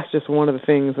that's just one of the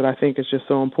things that I think is just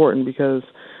so important, because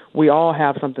we all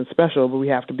have something special, but we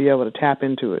have to be able to tap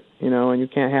into it, and you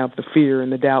can't have the fear and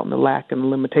the doubt and the lack and the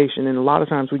limitation. And a lot of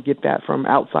times we get that from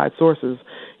outside sources,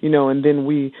 and then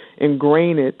we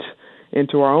ingrain it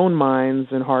into our own minds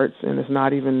and hearts, and it's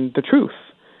not even the truth,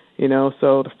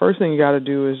 So the first thing you got to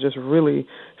do is just really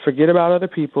forget about other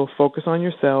people, focus on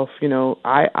yourself.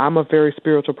 I'm a very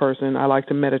spiritual person. I like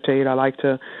to meditate. I like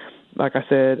to, like I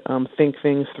said, think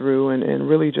things through and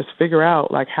really just figure out,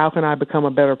 like, how can I become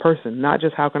a better person? Not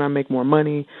just how can I make more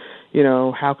money,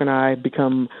 how can I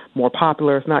become more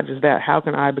popular? It's not just that. How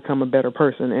can I become a better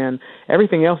person? And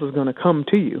everything else is going to come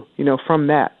to you, from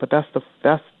that. But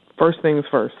that's first things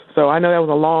first. So I know that was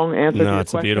a long answer to your question. No,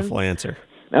 it's a beautiful answer.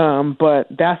 But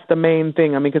that's the main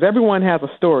thing. I mean, because everyone has a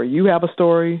story. You have a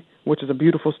story, which is a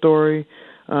beautiful story.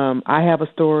 I have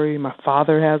a story. My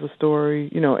father has a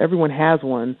story. Everyone has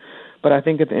one. But I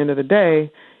think at the end of the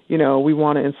day, we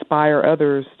want to inspire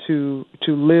others to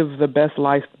live the best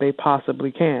life they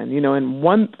possibly can.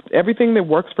 And everything that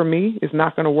works for me is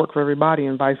not going to work for everybody,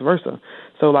 and vice versa.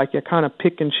 So, like, you kind of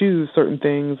pick and choose certain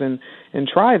things and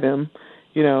try them,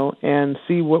 and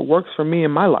see what works for me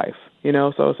in my life.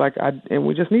 So it's like, and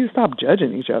we just need to stop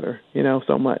judging each other,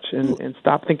 so much, and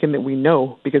stop thinking that we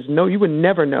know, because you would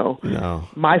never know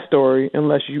my story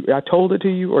unless I told it to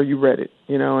you or you read it,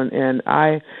 and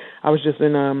I was just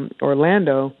in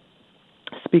Orlando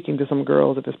speaking to some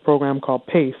girls at this program called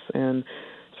PACE, and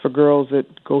it's for girls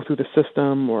that go through the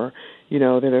system or,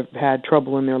 that have had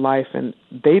trouble in their life, and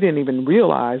they didn't even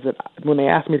realize that when they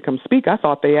asked me to come speak, I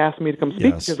thought they asked me to come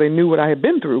speak because they knew what I had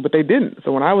been through, but they didn't.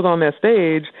 So when I was on that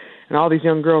stage and all these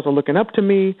young girls are looking up to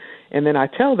me, and then I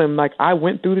tell them, like, I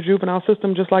went through the juvenile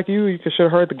system just like you. You should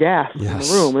have heard the gasp in the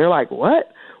room. And they're like,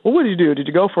 what? Well, what did you do? Did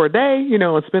you go for a day,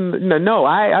 and spend, no,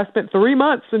 I spent 3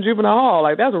 months in juvenile hall.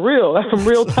 Like, that's some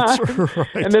real time. Right.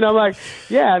 And then I'm like,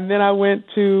 yeah. And then I went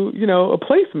to, a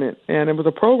placement, and it was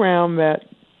a program that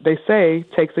they say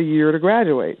takes a year to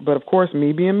graduate. But of course,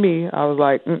 me being me, I was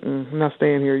like, I'm not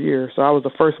staying here a year. So I was the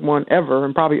first one ever,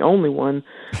 and probably only one,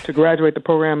 to graduate the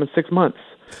program in 6 months.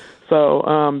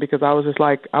 So, because I was just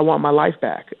like, I want my life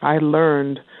back. I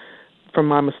learned from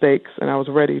my mistakes, and I was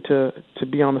ready to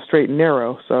be on the straight and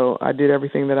narrow. So I did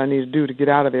everything that I needed to do to get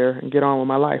out of there and get on with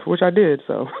my life, which I did.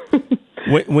 So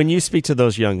when you speak to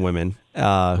those young women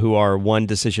who are one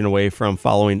decision away from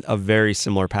following a very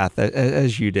similar path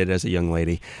as you did as a young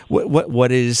lady,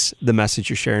 what is the message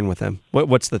you're sharing with them?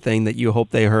 What's the thing that you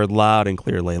hope they heard loud and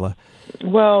clear, Layla?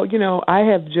 Well,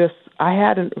 I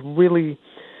hadn't really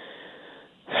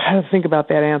had to think about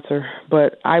that answer,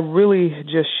 but I really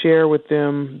just share with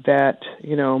them that,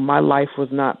 my life was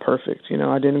not perfect.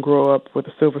 I didn't grow up with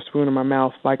a silver spoon in my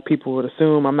mouth like people would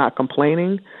assume. I'm not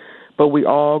complaining, but we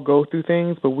all go through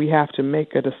things, but we have to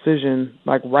make a decision,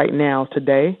 like right now,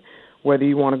 today, whether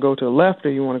you want to go to the left or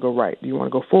you want to go right. Do you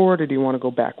want to go forward or do you want to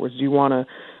go backwards? Do you want to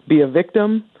be a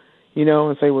victim,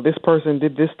 and say, well, this person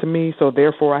did this to me, so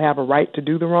therefore I have a right to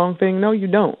do the wrong thing? No, you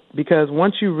don't, because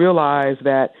once you realize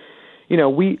that,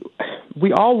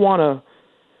 we all want to,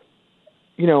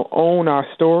 own our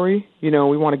story. We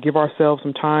want to give ourselves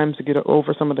some time to get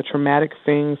over some of the traumatic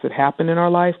things that happen in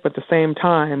our life. But at the same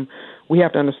time, we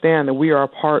have to understand that we are a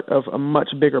part of a much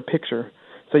bigger picture.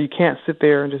 So you can't sit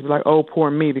there and just be like, oh, poor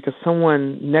me, because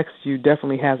someone next to you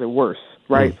definitely has it worse,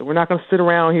 right? So we're not going to sit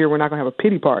around here. We're not going to have a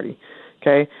pity party,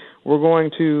 okay? We're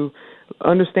going to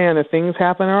understand that things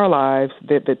happen in our lives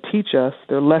that teach us.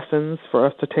 They're lessons for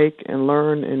us to take and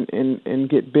learn and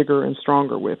get bigger and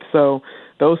stronger with. So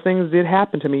those things did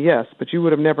happen to me, yes, but you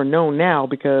would have never known now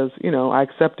because, I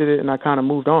accepted it and I kind of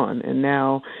moved on. And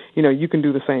now, you can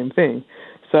do the same thing.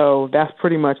 So that's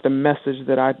pretty much the message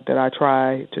that I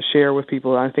try to share with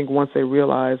people. I think once they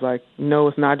realize, like, no,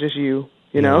 it's not just you,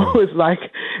 it's like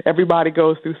everybody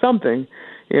goes through something,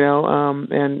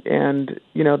 and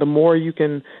the more you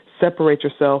can separate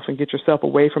yourself and get yourself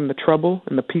away from the trouble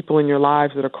and the people in your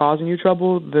lives that are causing you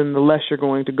trouble, then the less you're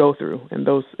going to go through in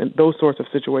those sorts of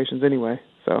situations anyway.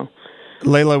 So,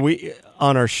 Layla,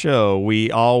 on our show, we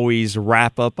always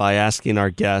wrap up by asking our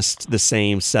guests the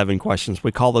same 7 questions.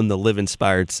 We call them the Live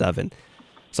Inspired 7.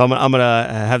 So I'm going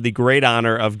to have the great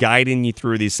honor of guiding you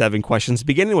through these 7 questions,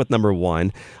 beginning with number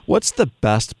 1. What's the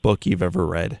best book you've ever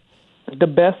read? The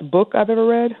best book I've ever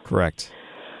read? Correct.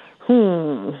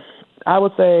 I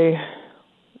would say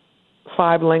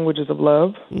 5 Languages of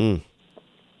Love. Do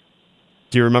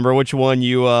you remember which one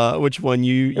you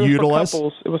utilized?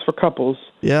 It was for couples.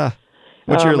 Yeah.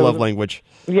 What's your love language?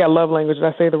 Yeah, love language. Did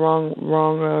I say the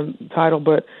wrong title?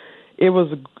 But it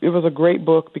was a great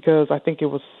book because I think it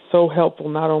was so helpful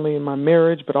not only in my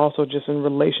marriage but also just in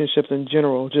relationships in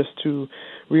general. Just to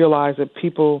realize that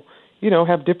people,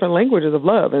 have different languages of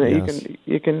love, and that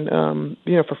you can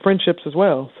for friendships as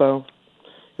well. So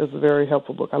it was a very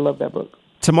helpful book. I love that book.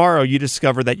 Tomorrow, you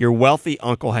discover that your wealthy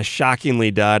uncle has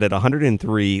shockingly died at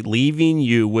 103, leaving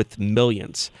you with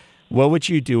millions. What would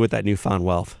you do with that newfound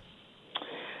wealth?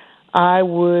 I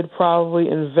would probably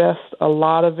invest a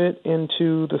lot of it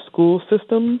into the school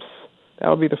systems. That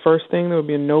would be the first thing. That would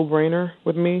be a no-brainer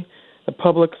with me, the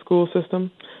public school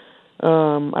system.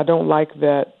 I don't like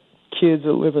that kids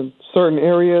that live in certain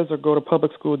areas or go to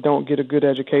public school don't get a good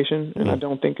education, and I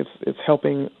don't think it's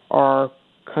helping our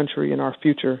country and our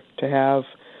future to have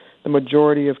the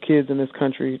majority of kids in this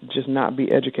country just not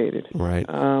be educated. Right.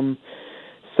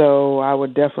 So I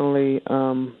would definitely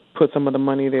put some of the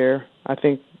money there. I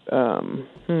think, I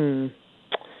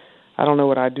don't know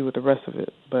what I'd do with the rest of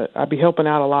it, but I'd be helping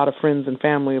out a lot of friends and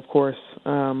family, of course.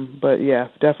 But yeah,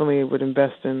 definitely would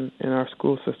invest in our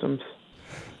school systems.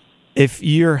 If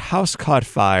your house caught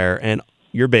fire and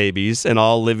your babies and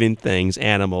all living things,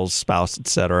 animals, spouse,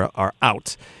 etc., are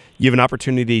out, you have an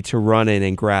opportunity to run in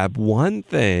and grab one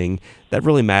thing that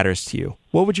really matters to you.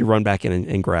 What would you run back in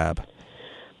and grab?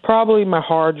 Probably my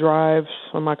hard drives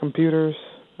on my computers,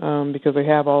 because they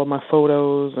have all of my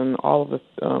photos and all of the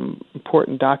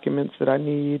important documents that I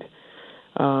need.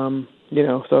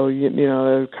 So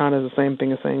they're kind of the same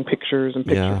thing as saying pictures and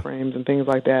picture frames and things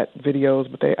like that,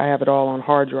 videos, but I have it all on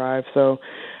hard drive. So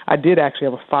I did actually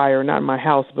have a fire, not in my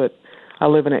house, but I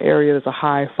live in an area that's a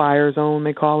high fire zone,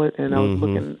 they call it, and I was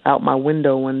looking out my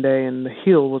window one day, and the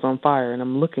hill was on fire, and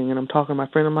I'm looking, and I'm talking to my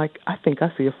friend, I'm like, I think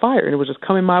I see a fire, and it was just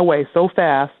coming my way so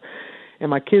fast, and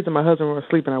my kids and my husband were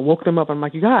asleep, and I woke them up, and I'm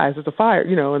like, you guys, it's a fire,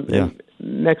 and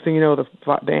next thing you know, the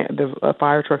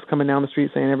fire truck's coming down the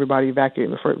street saying everybody evacuate.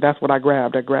 That's what I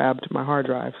grabbed. I grabbed my hard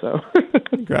drive, so.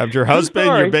 Grabbed your husband,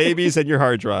 your babies, and your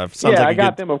hard drive. Sounds like I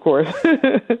got them, of course.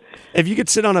 If you could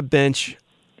sit on a bench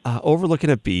overlooking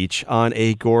a beach on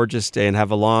a gorgeous day and have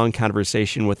a long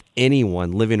conversation with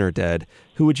anyone, living or dead,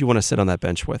 who would you want to sit on that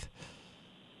bench with?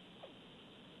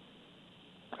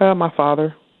 My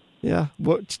father. Yeah.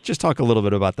 Well, just talk a little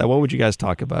bit about that. What would you guys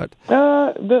talk about?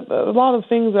 A lot of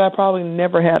things that I probably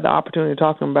never had the opportunity to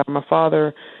talk to him about. My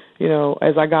father,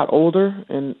 as I got older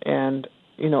and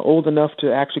old enough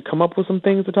to actually come up with some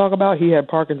things to talk about, he had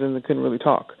Parkinson's and couldn't really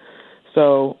talk.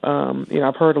 So,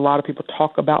 I've heard a lot of people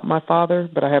talk about my father,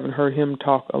 but I haven't heard him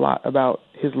talk a lot about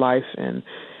his life. And,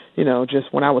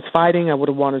 just when I was fighting, I would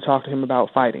have wanted to talk to him about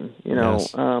fighting,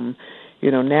 Yes.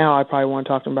 Now I probably want to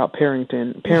talk to him about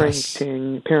parenting,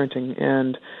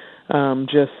 and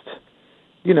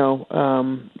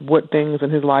what things in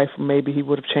his life maybe he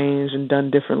would have changed and done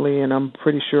differently. And I'm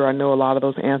pretty sure I know a lot of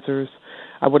those answers.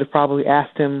 I would have probably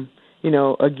asked him,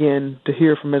 again, to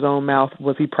hear from his own mouth,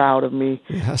 was he proud of me?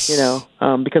 Yes.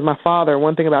 Because my father,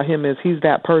 one thing about him is he's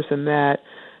that person that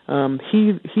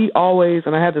he always,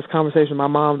 and I had this conversation with my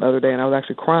mom the other day, and I was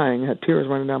actually crying. I had tears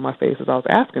running down my face as I was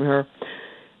asking her.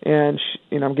 And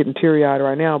I'm getting teary-eyed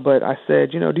right now, but I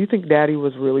said, do you think Daddy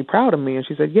was really proud of me? And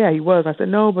she said, yeah, he was. I said,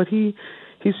 no, but she's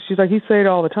like, he said it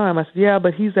all the time. I said, yeah,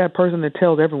 but he's that person that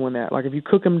tells everyone that. Like, if you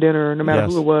cook him dinner, no matter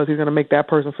who it was, he's going to make that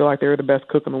person feel like they're the best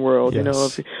cook in the world.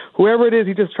 Yes. Whoever it is,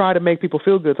 he just tried to make people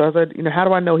feel good. So I said, how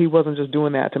do I know he wasn't just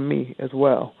doing that to me as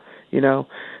well?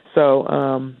 So,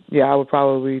 I would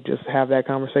probably just have that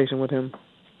conversation with him.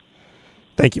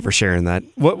 Thank you for sharing that.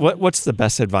 What's the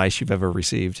best advice you've ever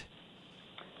received?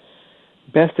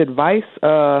 Best advice,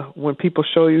 when people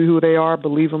show you who they are,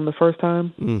 believe them the first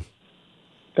time.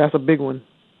 That's a big one.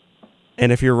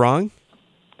 And if you're wrong?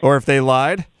 Or if they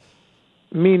lied?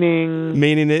 Meaning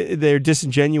they're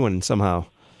disingenuine somehow.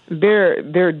 They're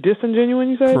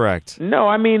disingenuine, you say? Correct. No,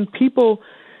 I mean, people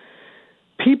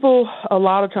People, a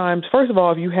lot of times, first of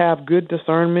all, if you have good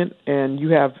discernment and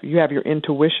you have your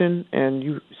intuition,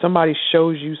 and somebody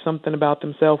shows you something about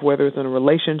themselves, whether it's in a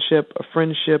relationship, a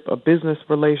friendship, a business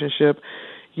relationship,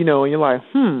 and you're like,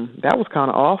 that was kind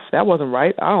of off. That wasn't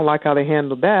right. I don't like how they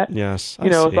handled that. Yes.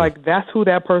 It's like that's who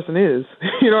that person is.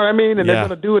 You know what I mean? And they're going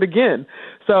to do it again.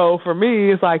 So for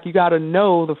me, it's like you got to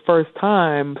know the first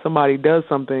time somebody does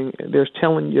something, they're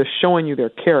showing you their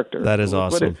character. That is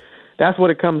awesome. That's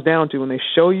what it comes down to, when they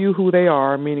show you who they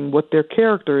are, meaning what their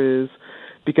character is,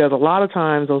 because a lot of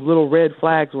times those little red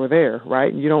flags were there,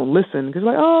 right? And you don't listen because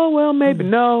you're like, oh, well, maybe.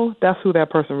 No, that's who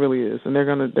that person really is, and they're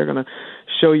gonna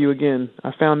show you again.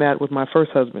 I found that with my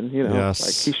first husband. Yes.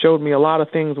 Like he showed me a lot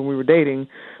of things when we were dating,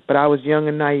 but I was young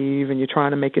and naive, and you're trying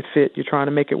to make it fit, you're trying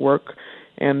to make it work,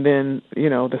 and then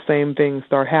the same things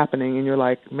start happening, and you're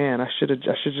like, man, I should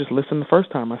just listen the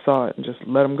first time I saw it and just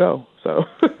let them go. So.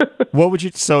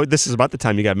 So this is about the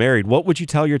time you got married. What would you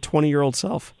tell your 20-year-old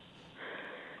self?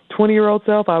 20-year-old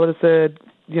self, I would have said,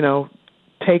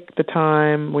 take the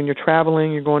time when you're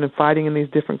traveling, you're going and fighting in these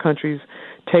different countries,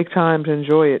 take time to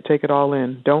enjoy it, take it all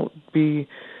in. Don't be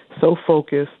so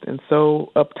focused and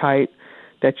so uptight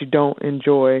that you don't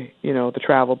enjoy, the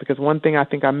travel. Because one thing I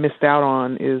think I missed out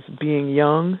on is being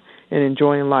young and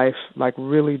enjoying life, like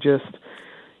really just,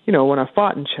 when I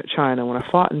fought in China, when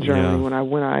I fought in Germany,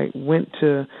 when I went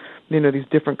to, these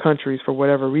different countries for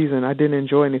whatever reason, I didn't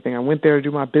enjoy anything. I went there to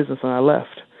do my business and I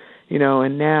left,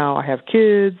 and now I have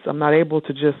kids. I'm not able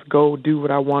to just go do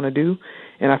what I want to do.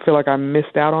 And I feel like I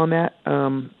missed out on that.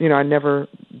 I never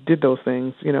did those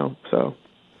things, so.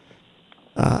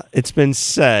 It's been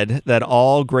said that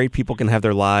all great people can have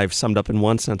their lives summed up in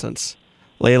one sentence.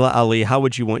 Laila Ali, how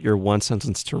would you want your one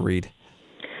sentence to read?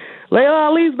 Laila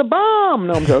Ali's the bomb.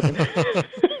 No, I'm joking.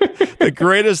 The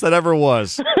greatest that ever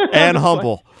was, and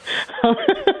humble.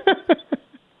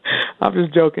 I'm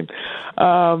just joking.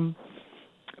 Those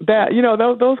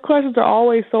questions are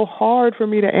always so hard for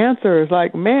me to answer. It's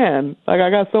like, man, I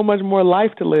got so much more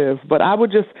life to live. But I'll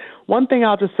just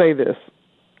say this.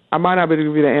 I might not be able to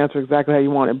give you the answer exactly how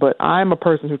you want it, but I'm a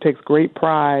person who takes great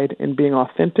pride in being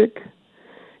authentic,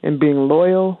 in being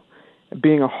loyal,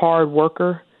 being a hard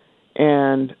worker,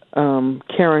 and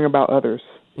caring about others,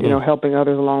 helping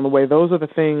others along the way. Those are the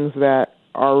things that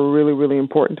are really, really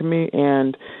important to me,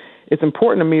 and it's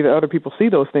important to me that other people see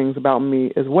those things about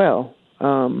me as well.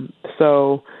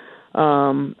 So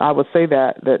I would say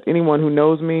that anyone who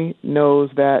knows me knows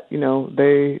that,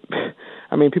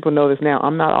 people know this now.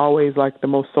 I'm not always like the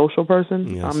most social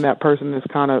person. Yes. I'm that person that's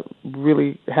kind of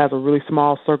really has a really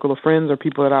small circle of friends or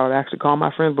people that I would actually call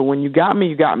my friends. But when you got me,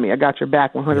 you got me. I got your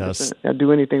back 100%. Yes. I'll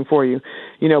do anything for you.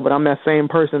 But I'm that same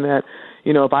person that,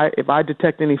 if I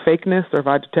detect any fakeness or if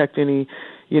I detect any,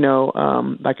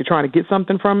 like you're trying to get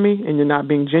something from me and you're not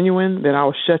being genuine, then I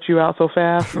will shut you out so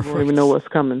fast you won't even know what's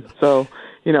coming. So,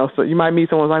 so you might meet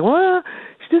someone who's like, well,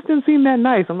 she just didn't seem that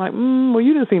nice. I'm like, well,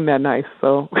 you didn't seem that nice.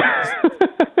 So.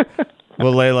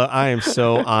 Well, Laila, I am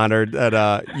so honored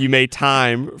that you made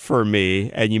time for me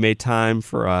and you made time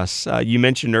for us. You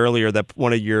mentioned earlier that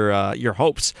one of your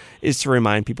hopes is to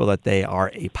remind people that they are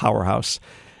a powerhouse.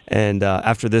 And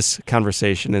after this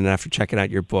conversation and after checking out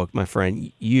your book, my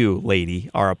friend, you, lady,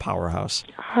 are a powerhouse.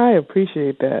 I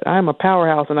appreciate that. I'm a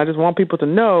powerhouse, and I just want people to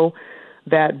know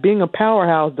that being a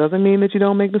powerhouse doesn't mean that you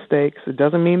don't make mistakes. It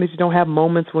doesn't mean that you don't have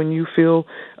moments when you feel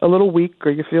a little weak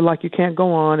or you feel like you can't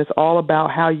go on. It's all about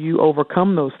how you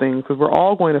overcome those things, because we're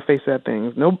all going to face those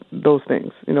things, those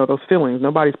feelings.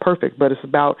 Nobody's perfect, but it's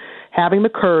about having the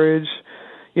courage,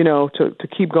 to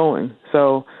keep going.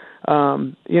 So,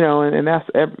 and that's,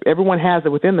 everyone has it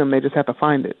within them. They just have to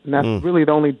find it. And that's really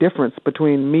the only difference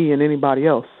between me and anybody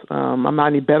else. I'm not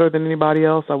any better than anybody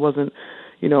else. I wasn't,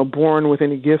 born with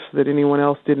any gifts that anyone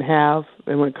else didn't have.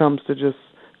 And when it comes to just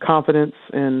confidence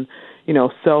and,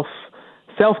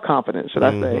 self-confidence, should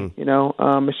I say,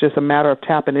 it's just a matter of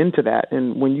tapping into that.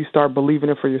 And when you start believing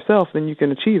it for yourself, then you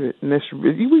can achieve it. And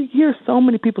we hear so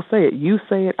many people say it. You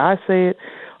say it, I say it.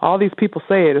 All these people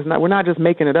say it. We're not just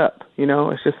making it up,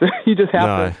 It's just you just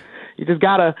have to. You just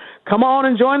gotta come on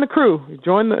and join the crew.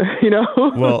 Join the,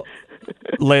 Well,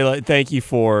 Laila, thank you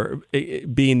for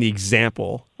being the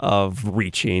example of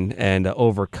reaching and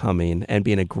overcoming and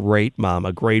being a great mom,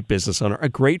 a great business owner, a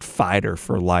great fighter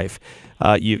for life.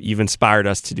 You've inspired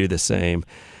us to do the same.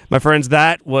 My friends,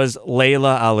 that was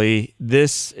Laila Ali.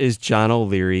 This is John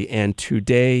O'Leary, and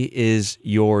today is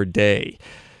your day.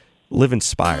 Live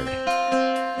inspired.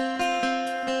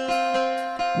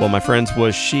 Well, my friends,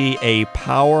 was she a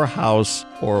powerhouse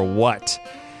or what?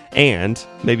 And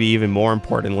maybe even more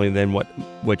importantly than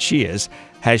what she is,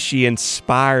 Has she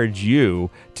inspired you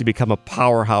to become a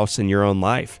powerhouse in your own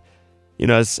life? You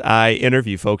know, as I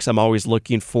interview folks, I'm always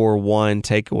looking for one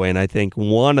takeaway. And I think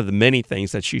one of the many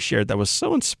things that she shared that was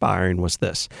so inspiring was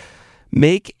this: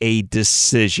 make a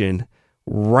decision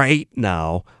right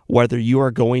now whether you are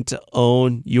going to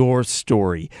own your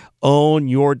story, own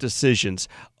your decisions,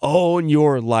 own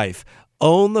your life.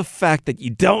 Own the fact that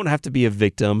you don't have to be a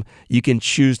victim. You can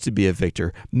choose to be a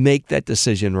victor. Make that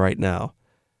decision right now.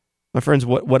 My friends,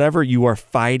 whatever you are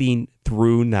fighting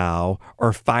through now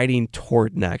or fighting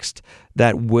toward next,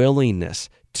 that willingness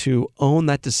to own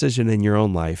that decision in your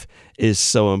own life is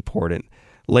so important.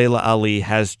 Laila Ali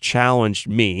has challenged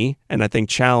me, and I think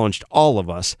challenged all of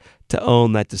us, to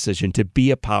own that decision, to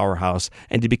be a powerhouse,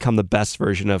 and to become the best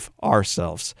version of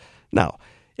ourselves. Now,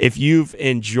 if you've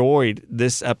enjoyed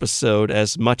this episode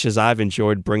as much as I've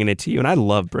enjoyed bringing it to you, and I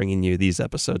love bringing you these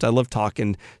episodes, I love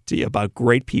talking to you about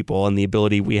great people and the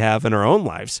ability we have in our own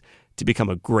lives to become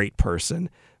a great person,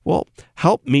 well,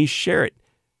 help me share it.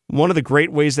 One of the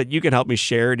great ways that you can help me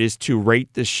share it is to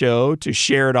rate the show, to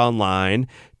share it online,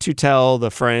 to tell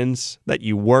the friends that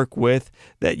you work with,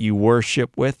 that you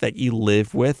worship with, that you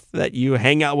live with, that you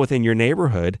hang out with in your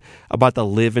neighborhood about the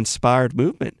Live Inspired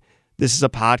movement. This is a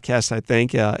podcast, I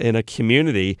think, in a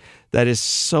community that is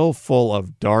so full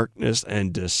of darkness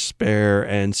and despair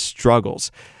and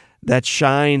struggles, that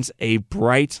shines a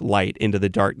bright light into the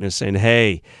darkness. And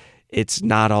hey, it's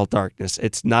not all darkness.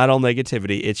 It's not all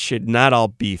negativity. It should not all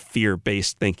be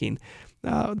fear-based thinking.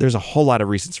 There's a whole lot of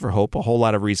reasons for hope, a whole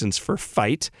lot of reasons for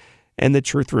fight. And the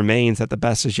truth remains that the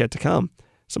best is yet to come.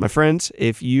 So my friends,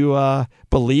 if you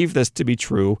believe this to be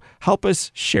true, help us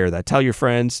share that. Tell your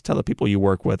friends, tell the people you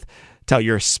work with, tell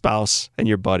your spouse and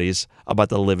your buddies about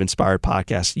the Live Inspired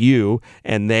podcast. You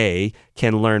and they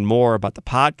can learn more about the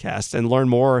podcast and learn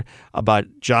more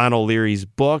about John O'Leary's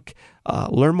book,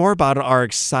 learn more about our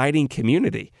exciting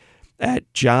community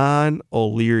at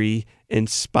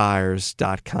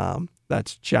JohnO'LearyInspires.com.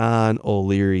 That's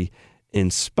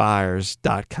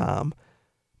JohnO'LearyInspires.com.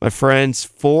 My friends,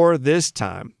 for this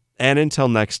time and until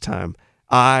next time,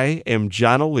 I am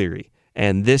John O'Leary,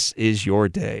 and this is your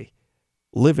day.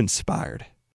 Live inspired.